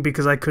doing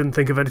because I couldn't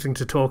think of anything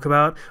to talk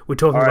about. We're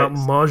talking about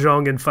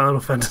mahjong in Final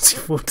Fantasy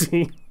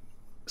XIV.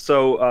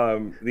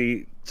 So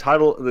the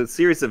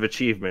series of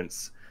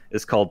achievements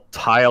is called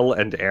Tile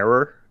and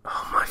Error.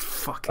 Oh my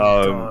fucking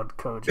god,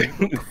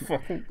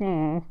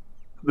 Koji.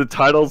 The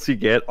titles you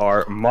get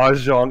are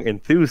Mahjong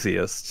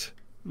Enthusiast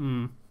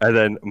and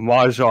then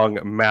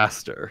Mahjong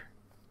Master.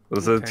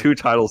 Those are the two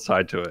titles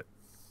tied to it.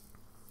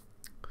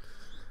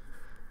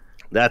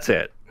 That's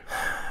it.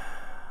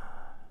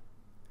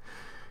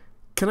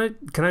 Can I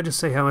just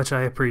say how much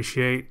I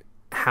appreciate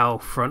how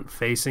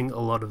front-facing a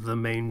lot of the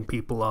main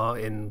people are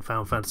in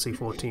Final Fantasy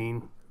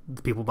XIV,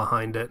 the people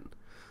behind it.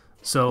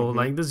 So,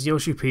 like, there's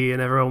Yoshi P,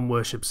 and everyone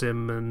worships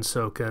him, and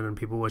Soken, and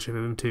people worship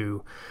him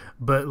too.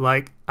 But,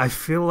 like, I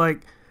feel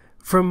like,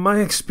 from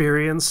my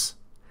experience,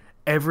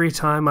 every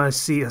time I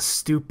see a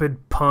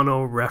stupid pun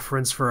or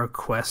reference for a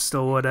quest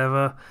or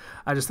whatever,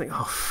 I just think,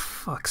 oh,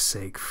 fuck's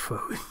sake,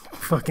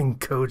 fucking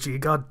Koji,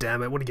 god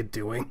damn it, what are you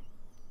doing?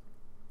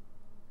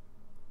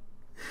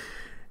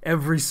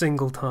 Every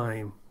single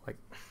time. Like,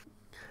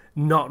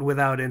 not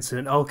without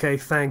incident. Okay,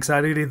 thanks, I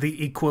needed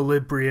the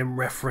equilibrium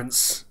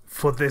reference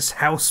for this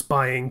house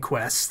buying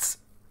quest.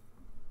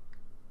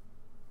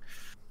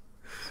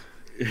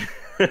 If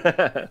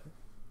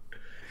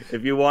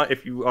you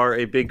are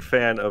a big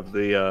fan of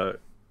the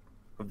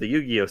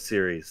Yu-Gi-Oh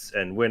series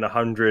and win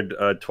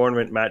 100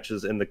 tournament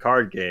matches in the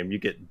card game, you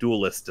get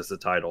Duelist as a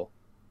title.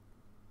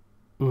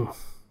 The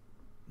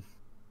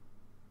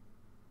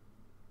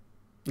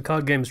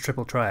card game's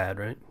Triple Triad,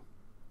 right?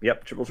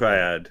 Yep, Triple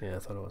Triad. Yeah, I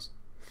thought it was.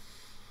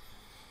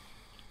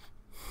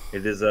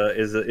 It is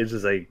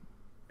a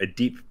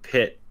deep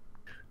pit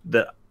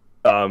that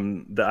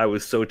I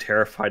was so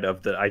terrified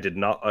of that I did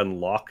not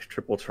unlock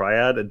Triple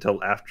Triad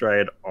until after I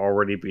had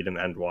already beaten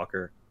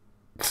Endwalker.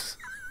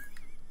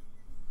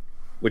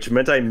 Which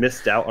meant I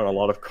missed out on a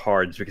lot of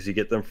cards because you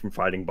get them from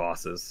fighting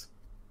bosses.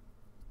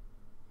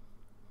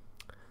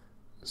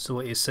 So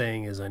what you're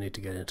saying is I need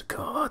to get into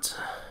cards.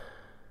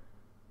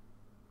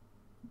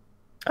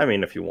 I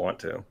mean, if you want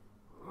to.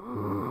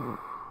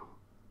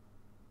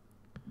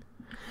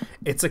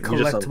 It's a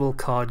collectible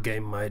card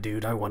game, my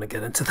dude. I want to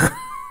get into that.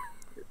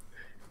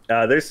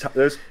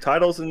 There's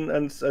titles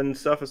and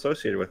stuff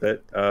associated with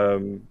it.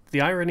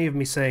 The irony of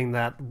me saying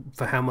that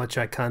for how much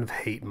I kind of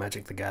hate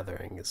Magic the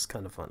Gathering is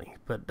kind of funny,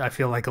 but I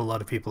feel like a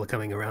lot of people are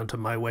coming around to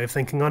my way of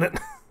thinking on it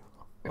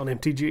on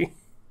MTG.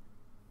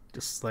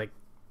 Just like,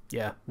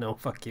 yeah, no,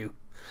 fuck you.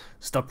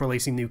 Stop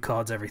releasing new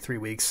cards every 3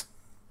 weeks.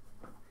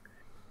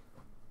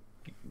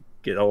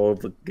 Get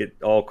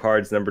all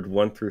cards numbered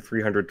 1 through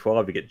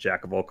 312. You get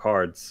Jack of all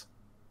cards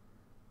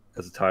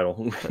as a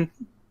title.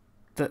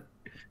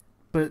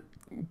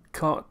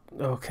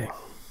 Okay.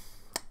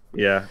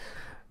 Yeah.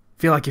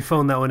 Feel like you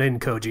phoned that one in,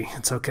 Koji.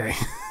 It's okay.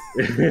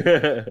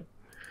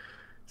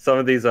 Some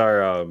of these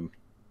are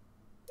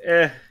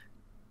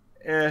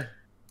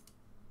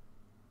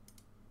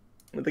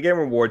The game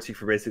rewards you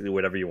for basically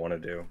whatever you want to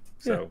do.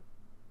 So yeah.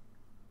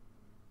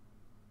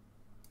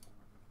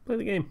 Play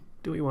the game.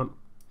 Do what you want.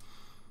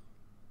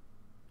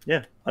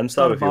 Yeah,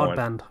 unsub if you want.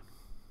 Band.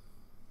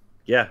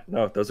 Yeah,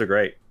 no, those are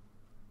great.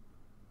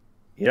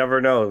 You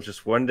never know.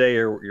 Just one day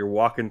you're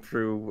walking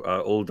through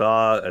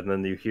Ul'dah, and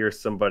then you hear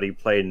somebody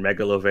playing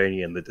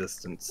Megalovania in the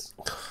distance.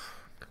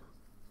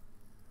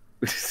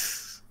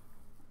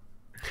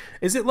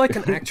 Is it like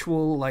an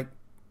actual like?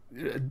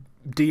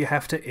 Do you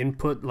have to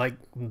input like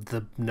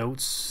the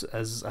notes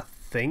as a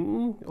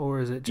thing, or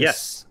is it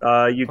just?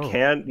 Yes, you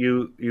can.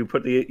 You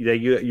put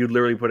you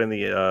literally put in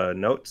the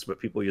notes, but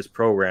people use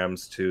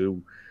programs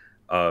to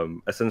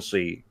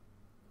essentially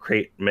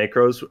create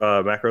macros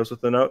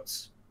with the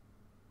notes.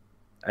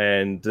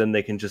 And then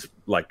they can just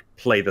like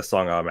play the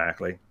song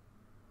automatically.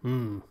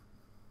 Oh,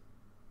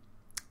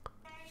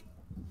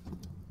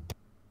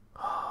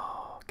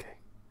 okay.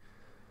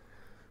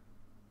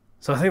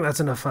 So I think that's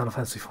enough Final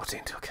Fantasy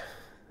 14 talk.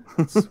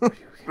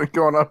 Been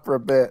going on for a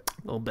bit.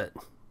 A little bit.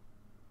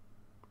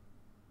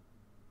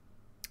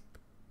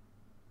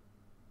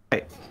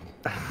 Right.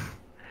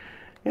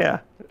 Yeah.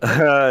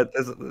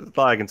 There's a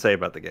lot I can say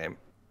about the game.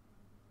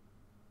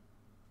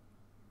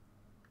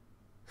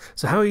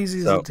 So how easy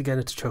is it to get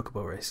into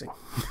chocobo racing?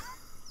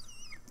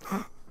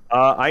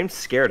 I'm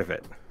scared of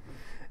it.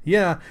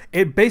 Yeah,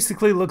 it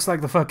basically looks like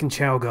the fucking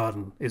Chow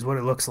Garden, is what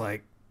it looks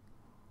like.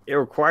 It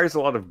requires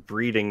a lot of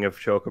breeding of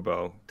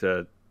chocobo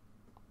to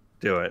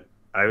do it.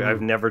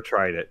 I've never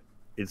tried it.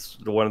 It's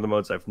one of the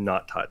modes I've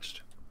not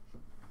touched.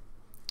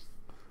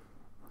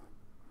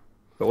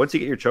 But once you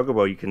get your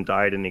chocobo, you can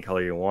dye it any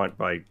color you want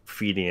by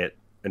feeding it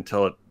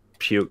until it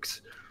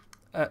pukes.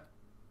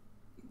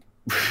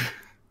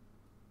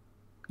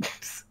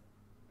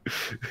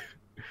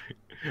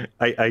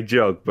 I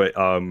joke, but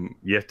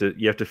you have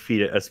to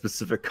feed it a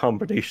specific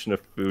combination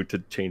of food to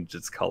change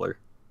its color.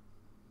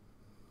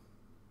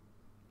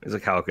 There's a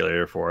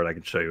calculator for it. I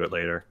can show you it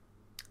later.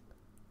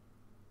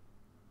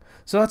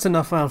 So that's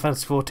enough Final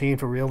Fantasy 14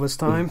 for real this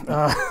time.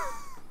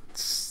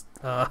 So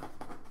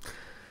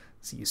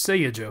you say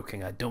you're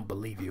joking. I don't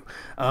believe you.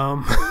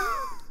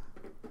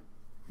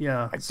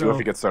 Yeah. I do if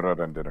you get started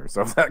on dinner.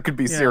 So if that could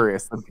be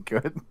serious, then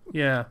good.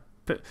 Yeah.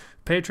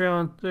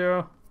 Patreon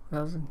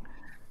 0,000.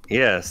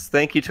 Yes,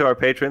 thank you to our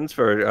patrons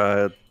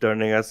for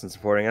donating us and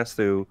supporting us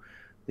through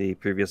the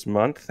previous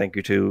month. Thank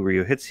you to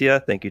Ryu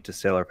Hitsia. Thank you to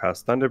Sailor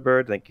Pass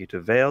Thunderbird. Thank you to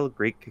Vale,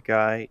 Greek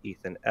Guy,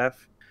 Ethan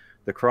F,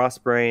 The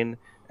Crossbrain,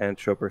 and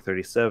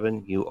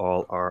Troper37. You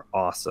all are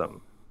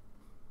awesome.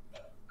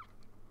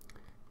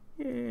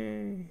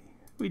 Yay.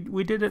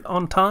 We did it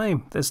on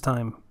time this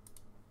time.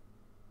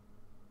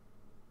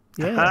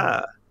 Yeah.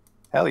 Aha.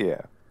 Hell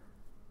yeah.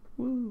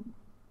 Woo.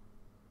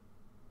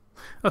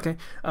 Okay,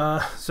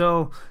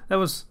 so that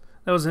was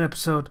an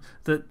episode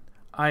that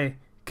I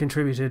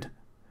contributed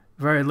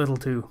very little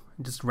to.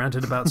 Just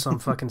ranted about some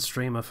fucking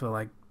streamer for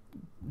like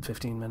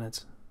 15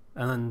 minutes,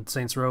 and then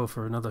Saints Row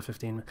for another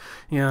 15 minutes.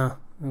 Yeah,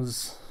 it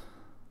was.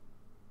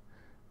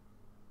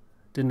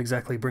 Didn't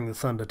exactly bring the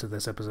thunder to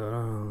this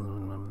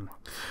episode.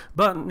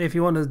 But if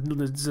you want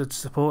to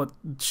support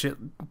shit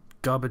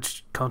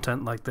garbage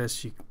content like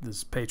this,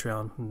 there's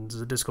Patreon, and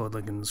there's a Discord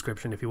link in the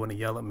description if you want to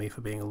yell at me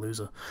for being a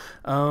loser.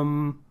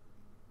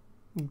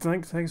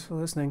 Thanks for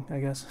listening, I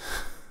guess.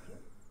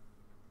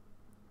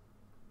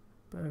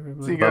 Bye,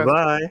 everybody. See you guys.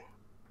 Bye-bye.